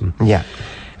small person. Yeah.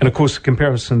 And of course,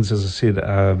 comparisons, as I said,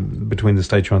 between the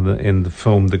stage show and the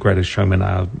film The Greatest Showman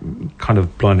are kind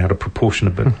of blown out of proportion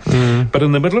a bit. But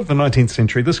in the middle of the 19th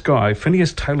century, this guy,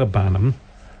 Phineas Taylor Barnum,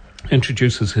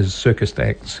 introduces his circus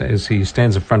acts as he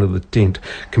stands in front of the tent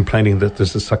proclaiming that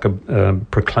there's a sucker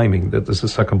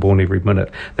born every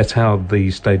minute. That's how the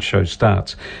stage show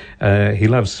starts. He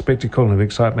loves spectacle and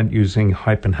excitement, using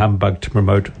hype and humbug to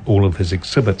promote all of his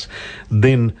exhibits.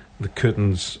 Then the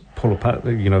curtains pull apart,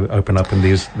 open up, and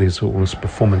there's all this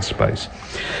performance space.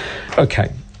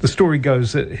 Okay. The story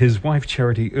goes that his wife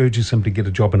Charity urges him to get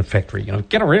a job in a factory.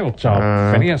 Get a real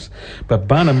job, Phineas. But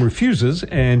Barnum refuses,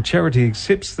 and Charity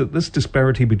accepts that this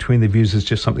disparity between the views is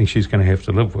just something she's going to have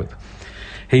to live with.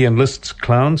 He enlists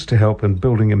clowns to help in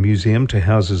building a museum to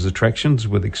house his attractions,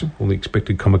 with all the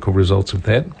expected comical results of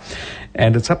that.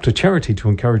 And it's up to Charity to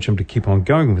encourage him to keep on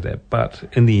going with that. But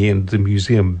in the end, the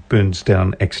museum burns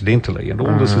down accidentally, and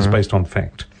all this is based on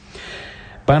fact.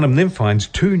 Barnum then finds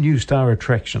two new star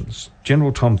attractions,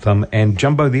 General Tom Thumb and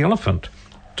Jumbo the Elephant.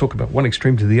 Talk about one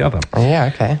extreme to the other. Oh, yeah,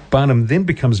 okay. Barnum then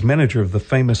becomes manager of the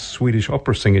famous Swedish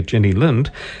opera singer Jenny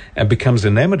Lind and becomes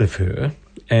enamoured of her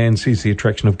and sees the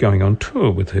attraction of going on tour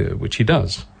with her, which he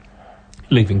does,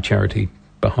 leaving Charity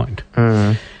behind.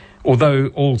 Although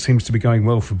all seems to be going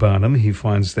well for Barnum, he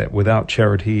finds that without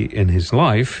Charity in his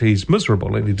life, he's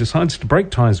miserable, and he decides to break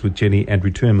ties with Jenny and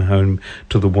return home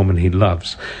to the woman he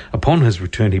loves. Upon his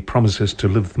return, he promises to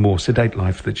live the more sedate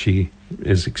life that she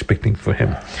is expecting for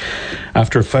him.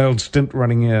 After a failed stint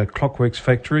running a clockworks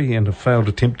factory and a failed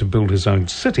attempt to build his own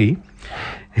city,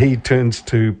 he turns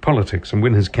to politics, and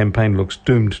when his campaign looks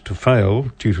doomed to fail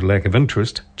due to lack of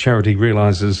interest, Charity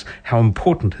realises how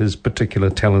important his particular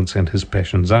talents and his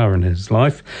passions are in his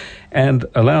life, and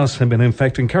allows him, and in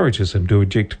fact encourages him, to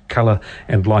inject colour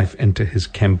and life into his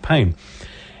campaign,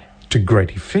 to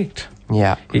great effect.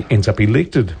 Yeah. He ends up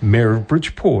elected Mayor of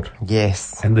Bridgeport.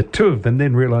 Yes. And the two of them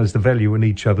then realise the value in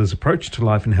each other's approach to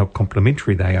life and how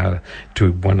complementary they are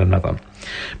to one another.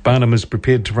 Barnum is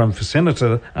prepared to run for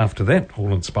senator after that,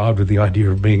 all inspired with the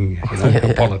idea of being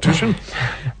a politician.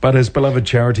 But his beloved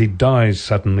Charity dies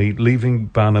suddenly, leaving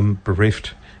Barnum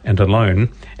bereft and alone,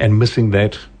 and missing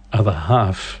that other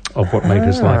half of what made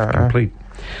his life complete.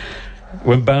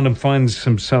 When Barnum finds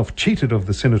himself cheated of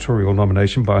the senatorial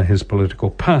nomination by his political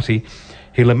party,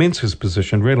 he laments his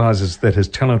position, realises that his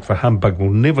talent for humbug will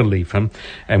never leave him,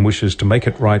 and wishes to make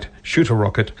it right, shoot a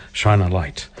rocket, shine a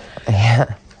light.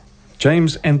 Yeah.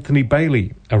 James Anthony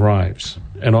Bailey arrives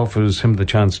and offers him the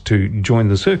chance to join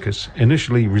the circus.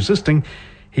 Initially resisting,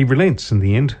 he relents in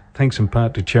the end, thanks in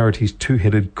part to Charity's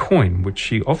two-headed coin, which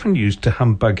she often used to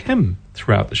humbug him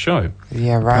throughout the show.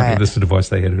 Yeah, right. Apparently this is a device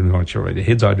they had in the show. The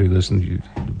heads, I do this, and you...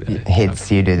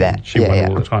 Heads, you do that. She won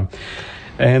all the time.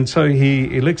 And so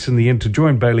he elects in the end to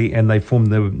join Bailey, and they form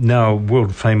the now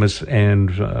world-famous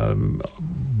and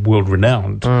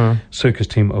world-renowned circus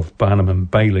team of Barnum and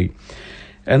Bailey.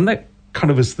 And that kind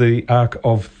of is the arc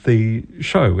of the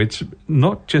show. It's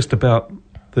not just about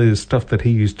the stuff that he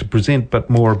used to present, but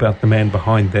more about the man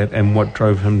behind that and what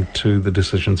drove him to the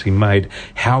decisions he made,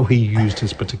 how he used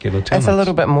his particular talents. It's a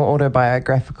little bit more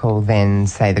autobiographical than,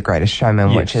 say, The Greatest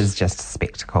Showman, which is just a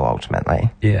spectacle,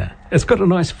 ultimately. Yeah. It's got a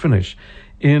nice finish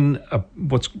in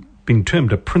what's been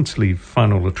termed a princely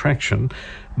final attraction,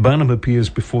 Barnum appears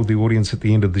before the audience at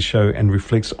the end of the show and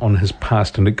reflects on his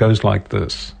past, and it goes like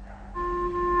this.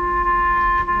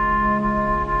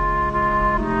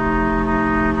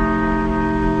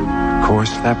 Of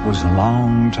course, that was a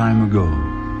long time ago,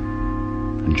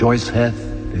 and Joyce Heth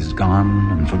is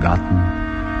gone and forgotten,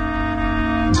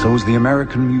 and so's the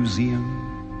American Museum,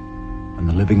 and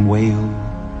the Living Whale,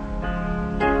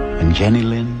 and Jenny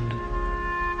Lind,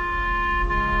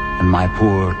 and my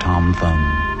poor Tom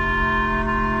Thumb.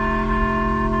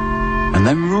 And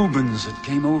them Rubens that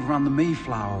came over on the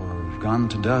Mayflower have gone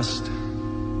to dust,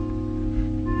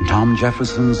 and Tom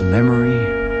Jefferson's a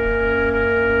memory,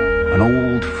 and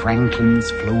old Franklin's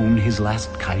flown his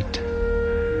last kite.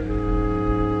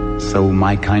 So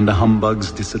my kind of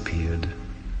humbugs disappeared.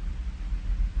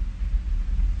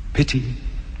 Pity.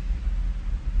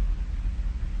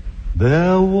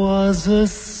 There was a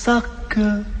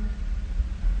sucker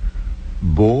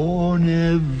born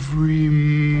every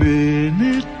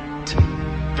minute.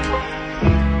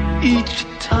 Each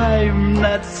time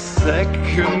that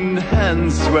second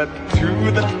hand swept to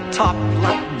the top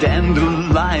like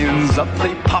dandelions, up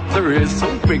they pop, their ears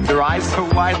so big, their eyes so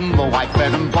wide, and though I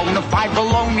fed them bona fide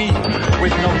baloney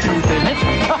with no truth in it.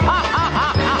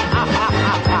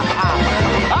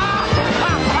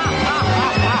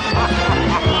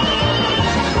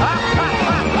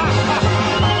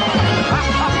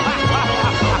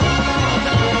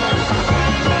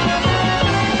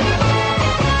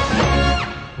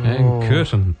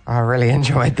 Curtain. I really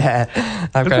enjoyed that.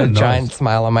 I've got a giant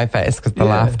smile on my face because the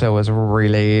laughter was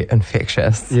really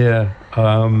infectious. Yeah.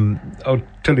 I'll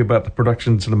tell you about the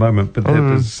productions in a moment, but that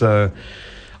was...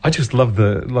 I just love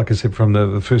like I said, from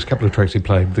the first couple of tracks he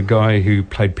played, the guy who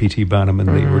played P.T. Barnum in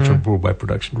the original Broadway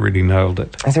production really nailed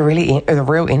it. There's a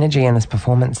real energy in his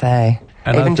performance, eh?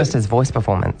 And even just his voice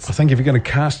performance. I think if you're going to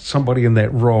cast somebody in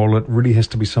that role, it really has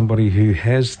to be somebody who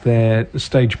has that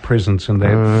stage presence and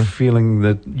that feeling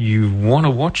that you want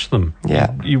to watch them.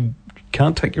 Yeah. You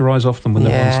can't take your eyes off them when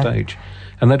they're on stage.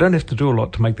 And they don't have to do a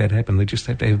lot to make that happen. They just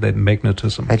have to have that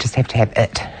magnetism. They just have to have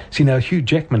it. See, now Hugh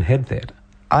Jackman had that.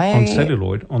 On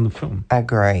celluloid on the film.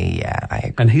 Agree, I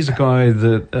agree. And he's a guy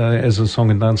that, as a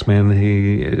song and dance man,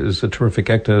 he is a terrific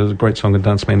actor, a great song and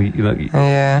dance man.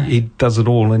 He does it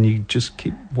all, and you just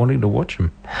keep wanting to watch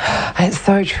him. It's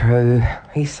so true.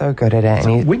 He's so good at it.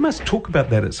 So we must talk about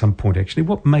that at some point, actually.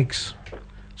 What makes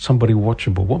somebody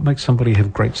watchable? What makes somebody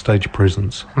have great stage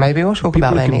presence? Maybe we'll talk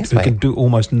about that next week. People can do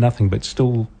almost nothing, but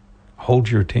still hold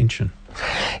your attention.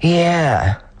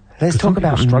 Yeah. Let's talk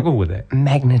about struggle with that.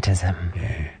 Magnetism.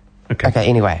 Yeah. Okay,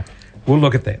 anyway. We'll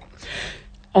look at that.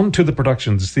 On to the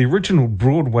productions. The original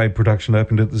Broadway production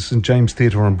opened at the St. James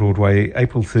Theatre on Broadway,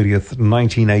 April 30th,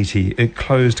 1980. It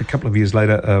closed a couple of years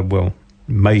later,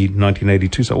 May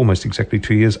 1982, so almost exactly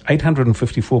 2 years.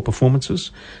 854 performances,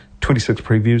 26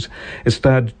 previews. It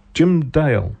starred Jim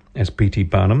Dale as P.T.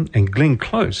 Barnum and Glenn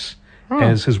Close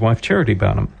as his wife, Charity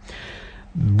Barnum.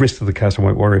 Rest of the cast I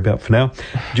won't worry about for now.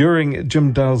 During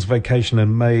Jim Dale's vacation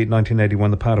in May 1981,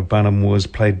 the part of Barnum was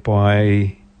played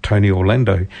by Tony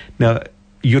Orlando. Now,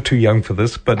 you're too young for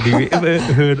this, but have you ever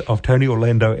heard of Tony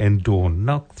Orlando and Dawn?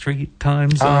 Knock 3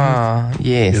 times on...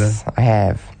 yes, I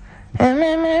have.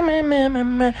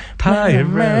 Tie a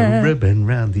ribbon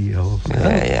round the old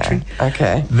tree.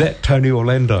 Okay. That Tony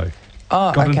Orlando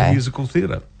got into musical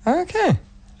theatre. Okay.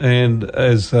 And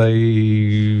as a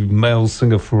male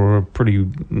singer for a pretty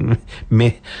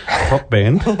meh rock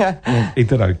band, he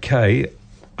did okay.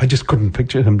 I just couldn't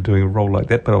picture him doing a role like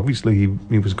that, but obviously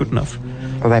he was good enough.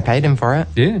 Well, they paid him for it.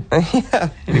 Yeah.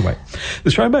 Anyway,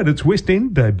 the show made its West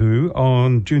End debut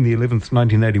on June the 11th,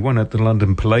 1981 at the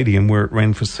London Palladium, where it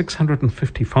ran for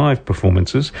 655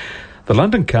 performances. The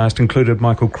London cast included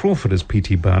Michael Crawford as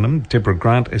P.T. Barnum, Deborah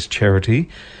Grant as Charity,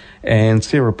 and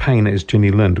Sarah Payne as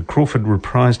Jenny Lind. Crawford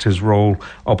reprised his role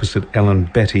opposite Ellen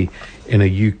Batty in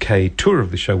a UK tour of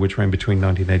the show, which ran between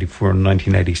 1984 and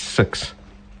 1986,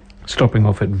 stopping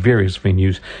off at various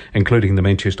venues, including the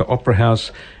Manchester Opera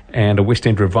House and a West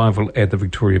End revival at the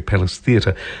Victoria Palace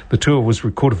Theatre. The tour was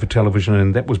recorded for television,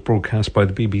 and that was broadcast by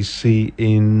the BBC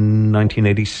in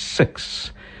 1986.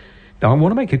 Now, I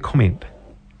want to make a comment.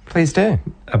 Please do.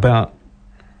 About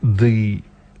the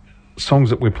songs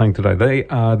that we're playing today. They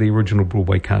are the original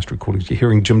Broadway cast recordings. You're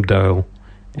hearing Jim Dale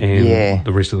and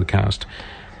the rest of the cast.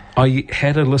 I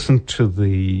had a listen to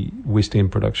the West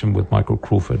End production with Michael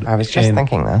Crawford. I was just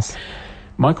thinking this.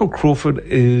 Michael Crawford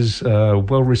is a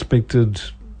well-respected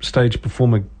stage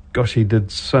performer. Gosh, he did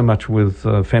so much with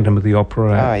Phantom of the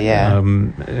Opera.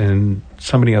 And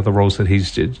so many other roles that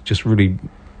he's just really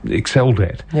excelled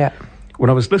at. Yeah. when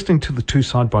I was listening to the two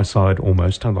side by side,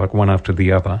 almost like one after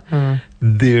the other,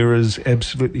 there is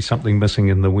absolutely something missing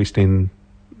in the West End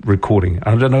recording.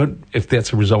 I don't know if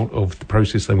that's a result of the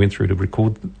process they went through to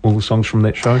record all the songs from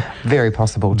that show. Very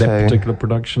possible that too. Particular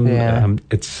production. Yeah.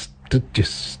 It's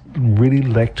just really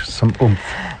lacked some oomph.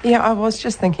 Yeah, I was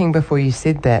just thinking before you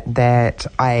said that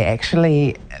I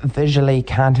actually visually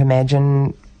can't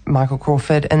imagine Michael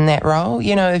Crawford in that role.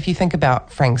 You know, if you think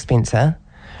about Frank Spencer,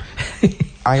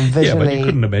 I visually... Yeah, but you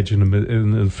couldn't imagine him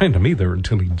in Phantom either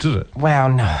until he did it. Well,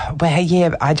 no. Well,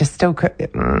 yeah, I just still could...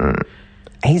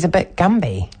 he's a bit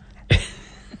Gumby.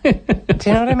 Do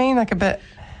you know what I mean? Like a bit...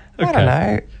 Okay. I don't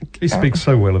know. He speaks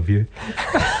so well of you.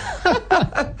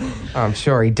 I'm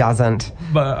sure he doesn't.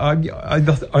 But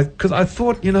because I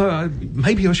thought,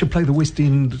 maybe I should play the West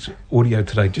End audio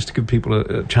today just to give people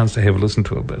a chance to have a listen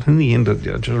to it. But in the end, I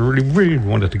just really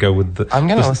wanted to go with the... I'm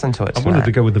going to listen to it tonight. I wanted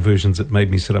to go with the versions that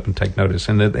made me sit up and take notice.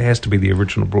 And it has to be the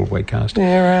original Broadway cast.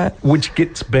 Yeah, right. Which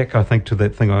gets back, I think, to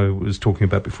that thing I was talking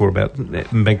about before about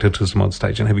magnetism on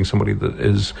stage and having somebody that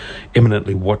is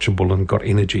eminently watchable and got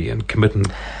energy and commitment.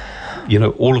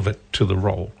 All of it to the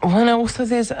role. Well, and also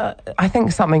there's, I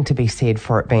think, something to be said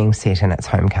for it being set in its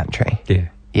home country. Yeah.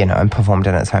 And performed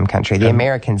in its home country. The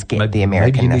Americans get the Americanness of it.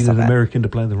 Maybe you need an American to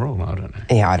play the role. I don't know.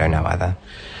 Yeah, I don't know either.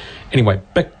 Anyway,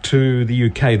 back to the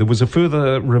UK. There was a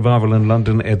further revival in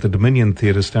London at the Dominion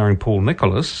Theatre starring Paul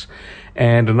Nicholas,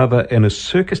 and another in a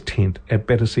circus tent at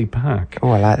Battersea Park.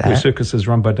 Oh, I like that. The circuses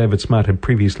run by David Smart had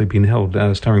previously been held,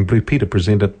 starring Blue Peter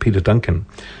presenter Peter Duncan,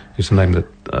 who's a name that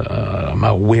I'm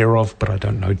aware of, but I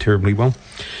don't know terribly well.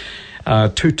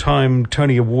 Two-time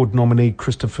Tony Award nominee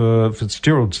Christopher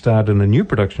Fitzgerald starred in a new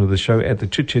production of the show at the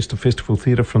Chichester Festival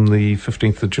Theatre from the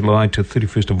 15th of July to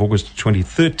 31st of August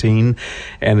 2013,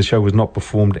 and the show was not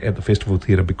performed at the Festival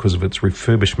Theatre because of its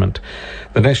refurbishment.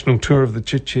 The national tour of the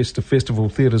Chichester Festival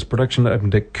Theatre's production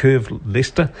opened at Curve,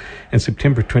 Leicester, in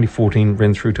September 2014,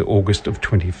 ran through to August of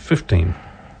 2015.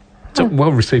 So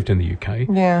well received in the UK.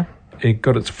 Yeah. It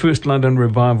got its first London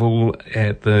revival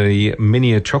at the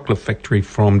Menia Chocolate Factory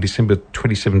from December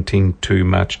 2017 to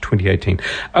March 2018.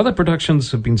 Other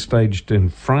productions have been staged in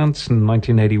France in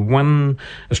 1981,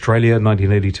 Australia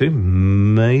 1982,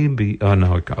 maybe... Oh,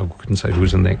 no, I couldn't say who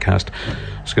was in that cast.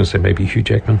 I was going to say maybe Hugh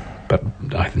Jackman, but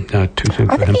I think too soon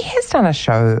for him. I think he has done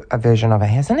a version of it,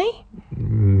 hasn't he?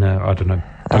 No, I don't know.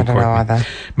 I don't know either.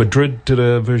 Madrid did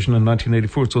a version in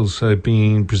 1984. It's also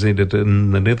being presented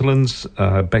in the Netherlands,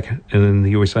 back in the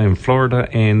USA and Florida,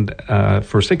 and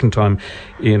for a second time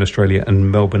in Australia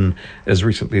and Melbourne as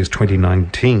recently as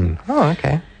 2019. Oh,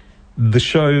 okay. The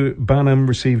show Barnum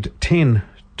received 10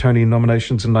 Tony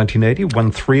nominations in 1980,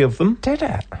 won 3 of them. Did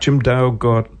it? Jim Dale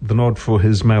got the nod for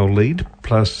his male lead,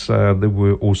 plus there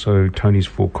were also Tonys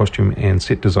for costume and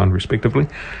set design, respectively.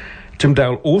 Jim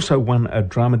Dale also won a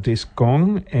Drama Desk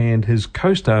Gong, and his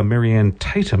co-star Marianne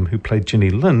Tatum, who played Jenny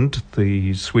Lind,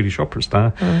 the Swedish opera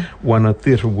star, won a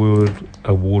Theatre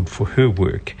Award for her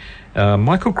work.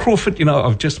 Michael Crawford,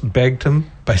 I've just bagged him,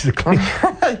 basically.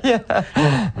 Yeah.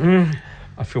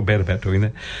 I feel bad about doing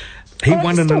that. He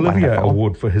won an Olivia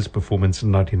Award for his performance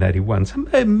in 1981,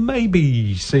 so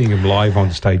maybe seeing him live on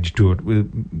stage do it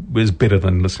was better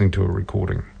than listening to a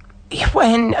recording.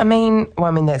 When I mean,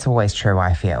 that's always true,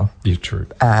 I feel. Yeah, true.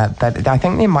 But I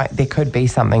think there could be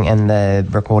something in the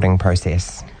recording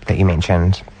process that you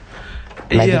mentioned.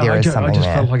 Maybe there is something there. I just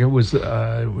felt like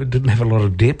it didn't have a lot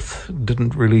of depth,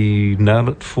 didn't really nail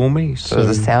it for me. So it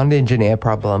was a sound engineer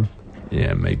problem.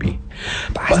 Yeah, maybe.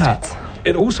 Bastards. But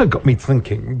it also got me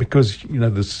thinking, because,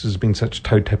 this has been such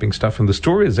toe-tapping stuff, and the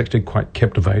story is actually quite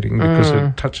captivating because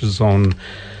it touches on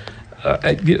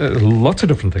lots of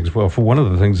different things. Well, for one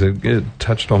of the things that it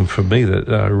touched on for me that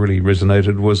really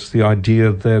resonated was the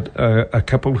idea that a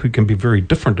couple who can be very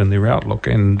different in their outlook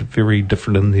and very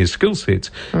different in their skill sets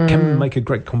can make a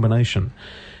great combination.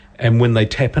 And when they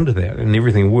tap into that and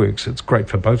everything works, it's great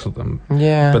for both of them.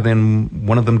 Yeah. But then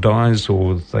one of them dies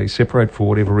or they separate for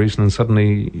whatever reason and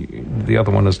suddenly the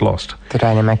other one is lost. The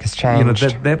dynamic has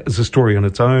changed. That is a story on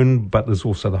its own, but there's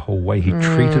also the whole way he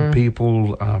treated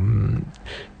people,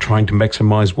 trying to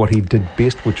maximise what he did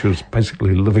best, which was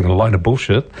basically living a line of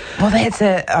bullshit. Well, I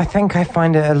think I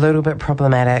find it a little bit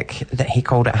problematic that he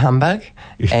called it humbug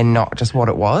and not just what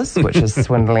it was, which is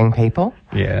swindling people.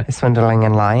 Yeah. Swindling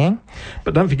and lying.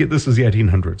 But don't forget, this is the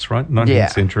 1800s, right?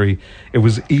 19th century. It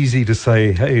was easy to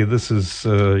say, hey, this is,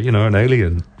 an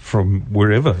alien from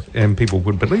wherever, and people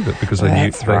would believe it because they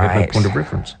knew they had no point of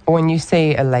reference. When you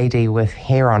see a lady with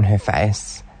hair on her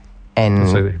face and...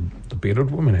 So the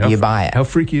bearded woman, you buy it. How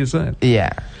freaky is that?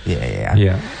 Yeah.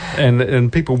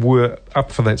 And people were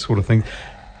up for that sort of thing.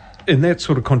 in that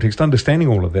sort of context, understanding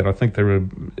all of that, I think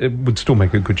it would still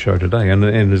make a good show today. And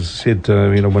as I said,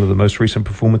 one of the most recent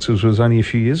performances was only a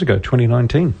few years ago,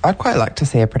 2019. I'd quite like to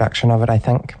see a production of it, I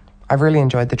think. I've really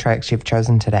enjoyed the tracks you've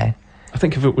chosen today. I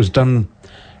think if it was done,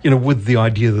 with the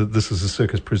idea that this is a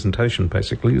circus presentation,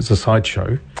 basically, it's a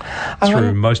sideshow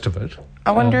through most of it.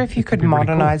 I wonder if you could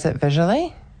modernise it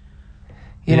visually.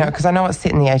 Because I know it's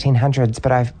set in the 1800s,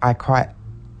 but I quite...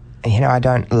 I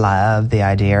don't love the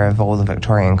idea of all the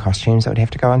Victorian costumes that would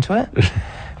have to go into it.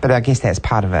 But I guess that's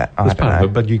part of it. That's part of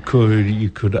it, but you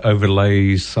could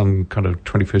overlay some kind of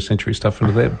 21st century stuff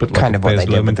into that. But kind of what they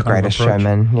did with The Greatest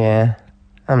Showman, yeah.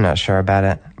 I'm not sure about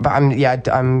it. But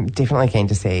I'm definitely keen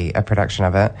to see a production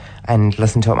of it and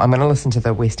listen to it. I'm going to listen to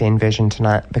the West End version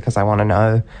tonight because I want to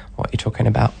know what you're talking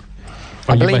about.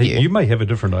 You may have a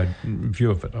different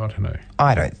view of it. I don't know.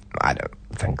 I don't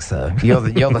think so. You're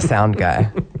the sound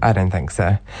guy. I don't think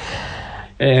so.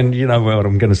 And you know what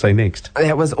I'm going to say next.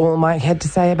 That was all Mike had to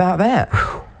say about that.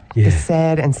 Yeah. The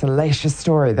sad and salacious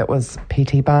story that was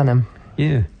P.T. Barnum.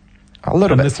 Yeah. A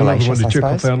little bit salacious, I suppose. That's another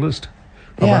one to check off our list.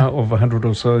 Yeah. Of 100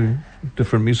 or so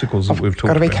different musicals that we've talked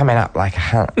about. Got to be coming up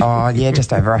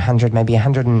just over 100, maybe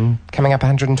 100 and coming up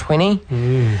 120.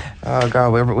 Oh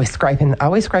God, we're scraping.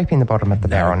 Are we scraping the bottom of the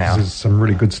barrel now? There's some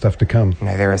really good stuff to come.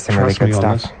 No, there is some really good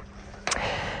stuff.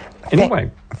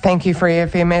 Anyway, thank you, Free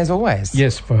FM, as always.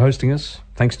 Yes, for hosting us.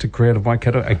 Thanks to Creative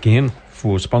Waikato again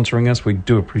for sponsoring us. We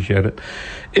do appreciate it.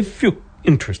 If you're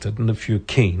interested and if you're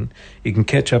keen, you can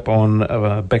catch up on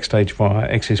Backstage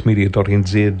via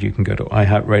accessmedia.nz. You can go to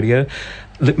iHeartRadio.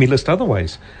 Let me list other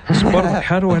ways. Spotify,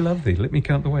 how do I love thee? Let me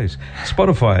count the ways.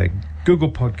 Spotify,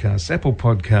 Google Podcasts, Apple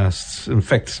Podcasts. In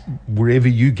fact, wherever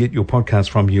you get your podcasts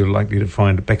from, you're likely to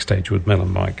find Backstage with Mel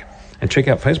and Mike. And check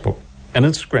out Facebook and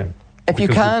Instagram. If you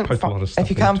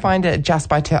can't find it just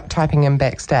by typing in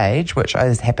Backstage, which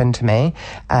has happened to me,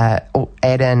 add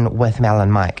in with Mel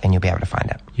and Mike and you'll be able to find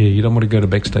it. Yeah, you don't want to go to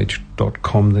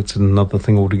backstage.com. That's another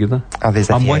thing altogether.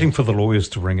 I'm waiting for the lawyers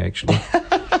to ring, actually.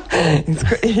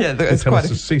 It's tell us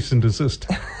to cease and desist.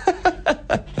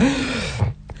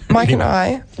 Mike and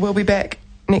I will be back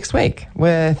next week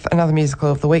with another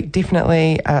musical of the week.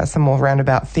 Definitely some more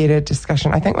roundabout theatre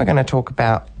discussion. I think we're going to talk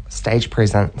about stage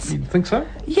presence. You think so?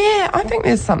 Yeah, I think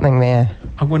there's something there.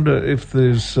 I wonder if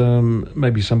there's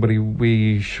maybe somebody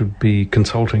we should be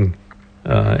consulting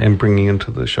and bringing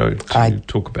into the show to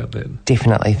talk about that.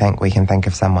 Definitely think we can think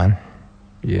of someone.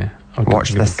 Yeah.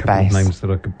 Watch this space. Names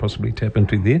that I could possibly tap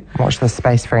into there. Watch this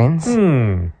space, friends.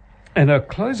 And our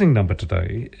closing number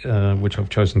today, which I've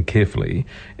chosen carefully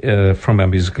from our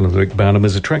musical of the week, Barnum,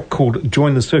 is a track called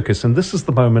Join the Circus. And this is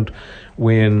the moment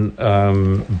when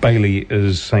Bailey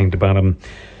is saying to Barnum,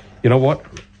 you know what?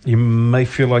 You may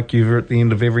feel like you're at the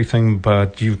end of everything,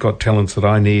 but you've got talents that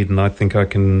I need, and I think I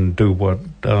can do what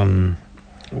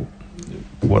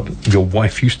your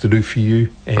wife used to do for you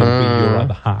and be your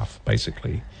other half,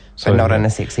 basically. So, but not in a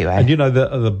sexy way. And you know,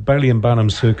 the Bailey and Barnum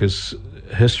Circus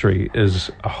history is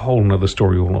a whole nother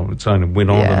story all on its own. It went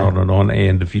on and on and on.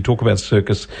 And if you talk about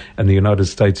circus in the United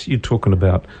States, you're talking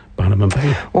about Barnum and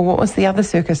Bailey. Well, what was the other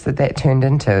circus that turned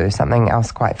into? Something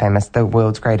else quite famous, the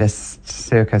world's greatest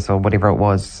circus or whatever it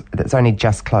was, that's only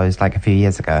just closed like a few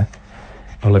years ago.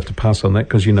 I'll have to pass on that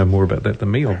because you know more about that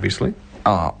than me, obviously.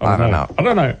 Oh, I don't know. I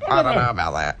don't know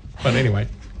about that. But anyway,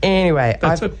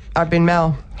 I've been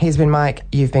Mel. He's been Mike.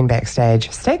 You've been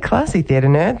Backstage. Stay classy, theatre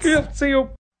nerds. Yeah, see you.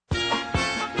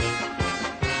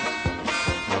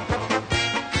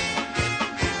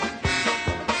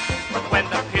 When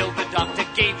the pill the doctor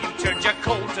gave you turned your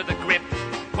cold to the grip.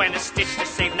 When a stitch to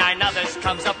save 9 others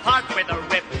comes apart with a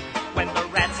rip. When the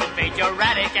rats invade your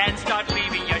attic and start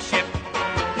leaving your ship.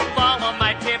 Follow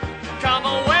my tip. Come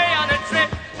away on a trip.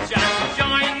 Just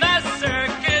join the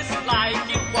circus like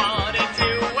you wanted to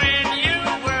when you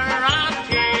were a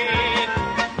kid.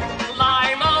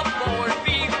 Climb aboard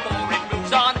before it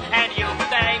moves on, and you'll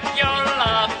thank your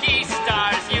lucky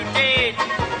stars you did.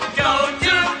 Go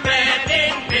to bed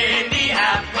in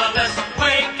Minneapolis,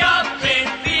 wake up in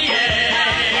PA.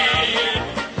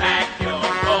 Pack your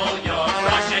roll, your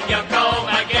brush, and your comb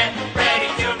again, ready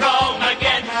to roam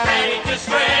again.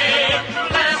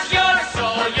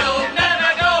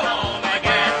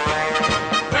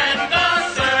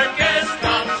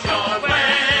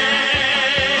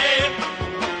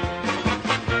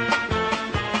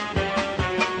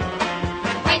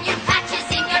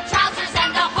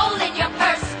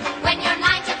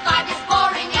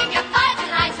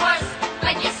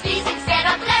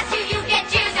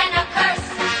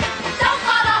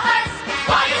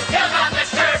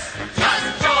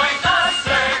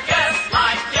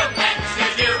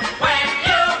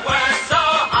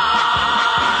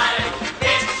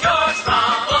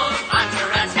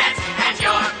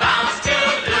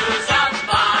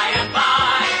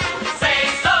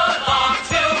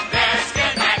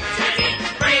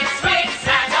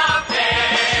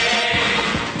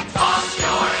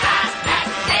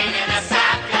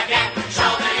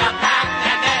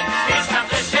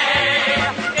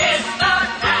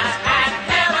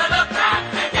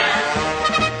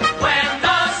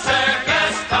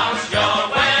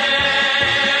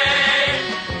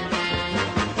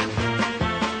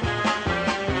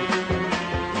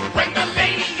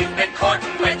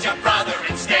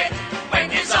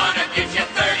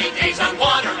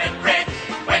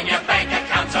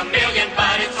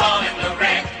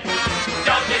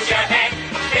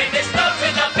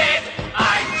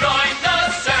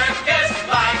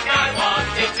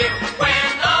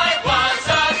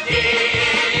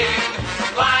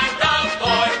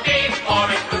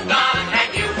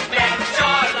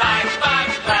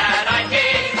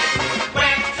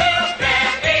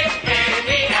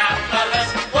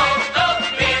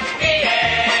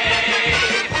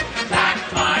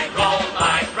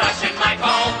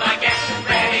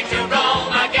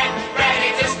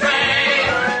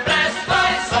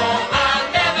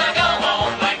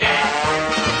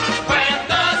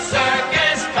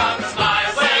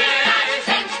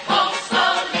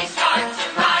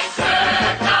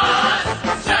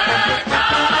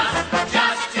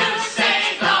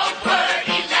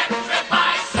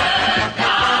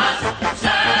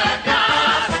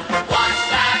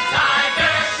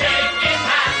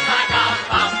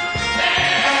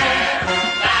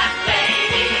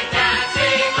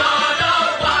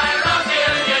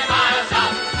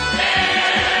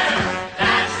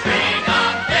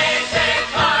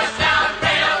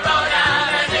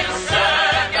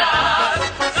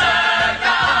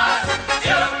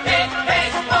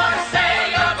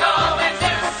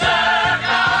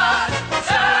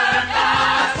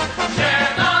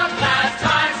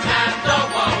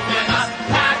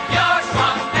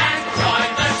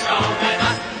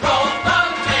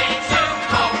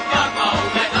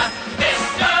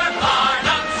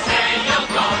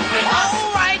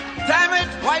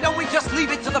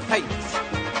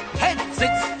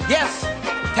 Yes,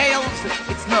 tails,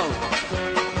 it's no.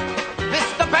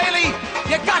 Mr. Bailey,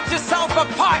 you got yourself a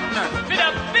partner. To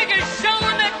the biggest show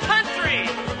in the country.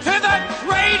 To the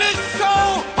greatest show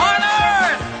on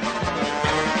earth.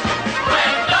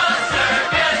 When the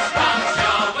circus comes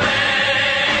your way.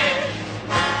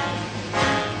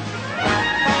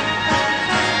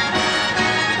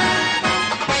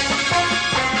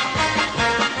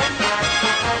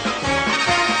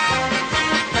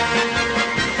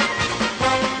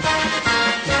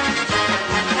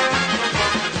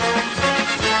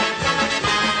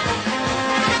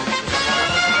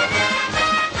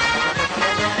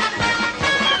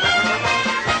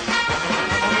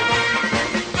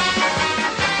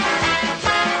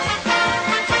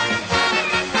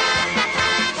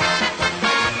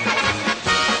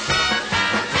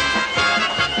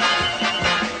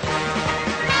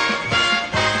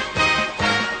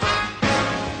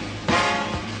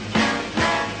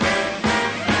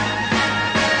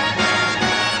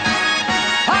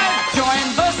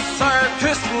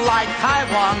 I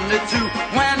wanted to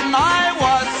when I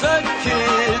was a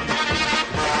kid.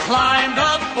 Climbed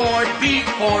aboard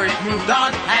before it moved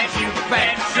on, and you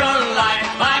bet your life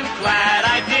I'm glad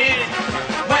I did.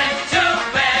 Went to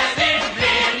bed in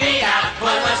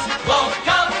Minneapolis, woke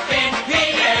up in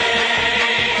PA.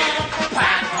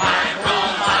 Pack my roll,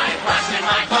 my brush and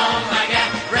my comb again,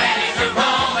 ready to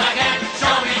roam again,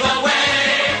 show me the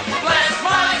way. Bless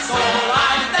my soul,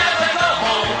 I'll never go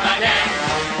home again.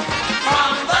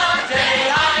 From the day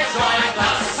I joined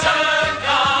the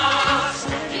circus,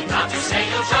 you got to say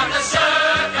you'll join the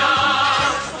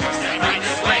circus. Stay right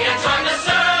this way and join the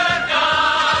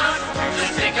circus.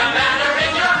 Just take a matter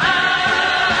in your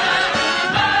hand.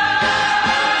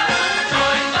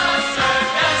 Join the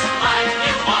circus like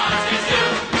you wanted to,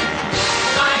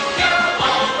 like you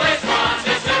always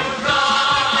wanted to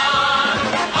run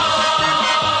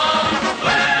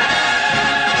away.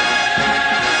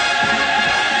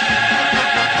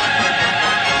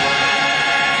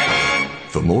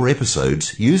 For more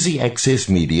episodes, use the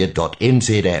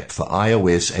accessmedia.nz app for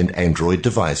iOS and Android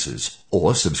devices,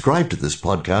 or subscribe to this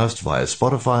podcast via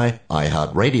Spotify,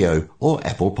 iHeartRadio, or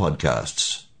Apple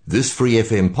Podcasts. This Free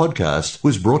FM podcast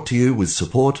was brought to you with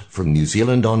support from New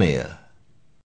Zealand On Air.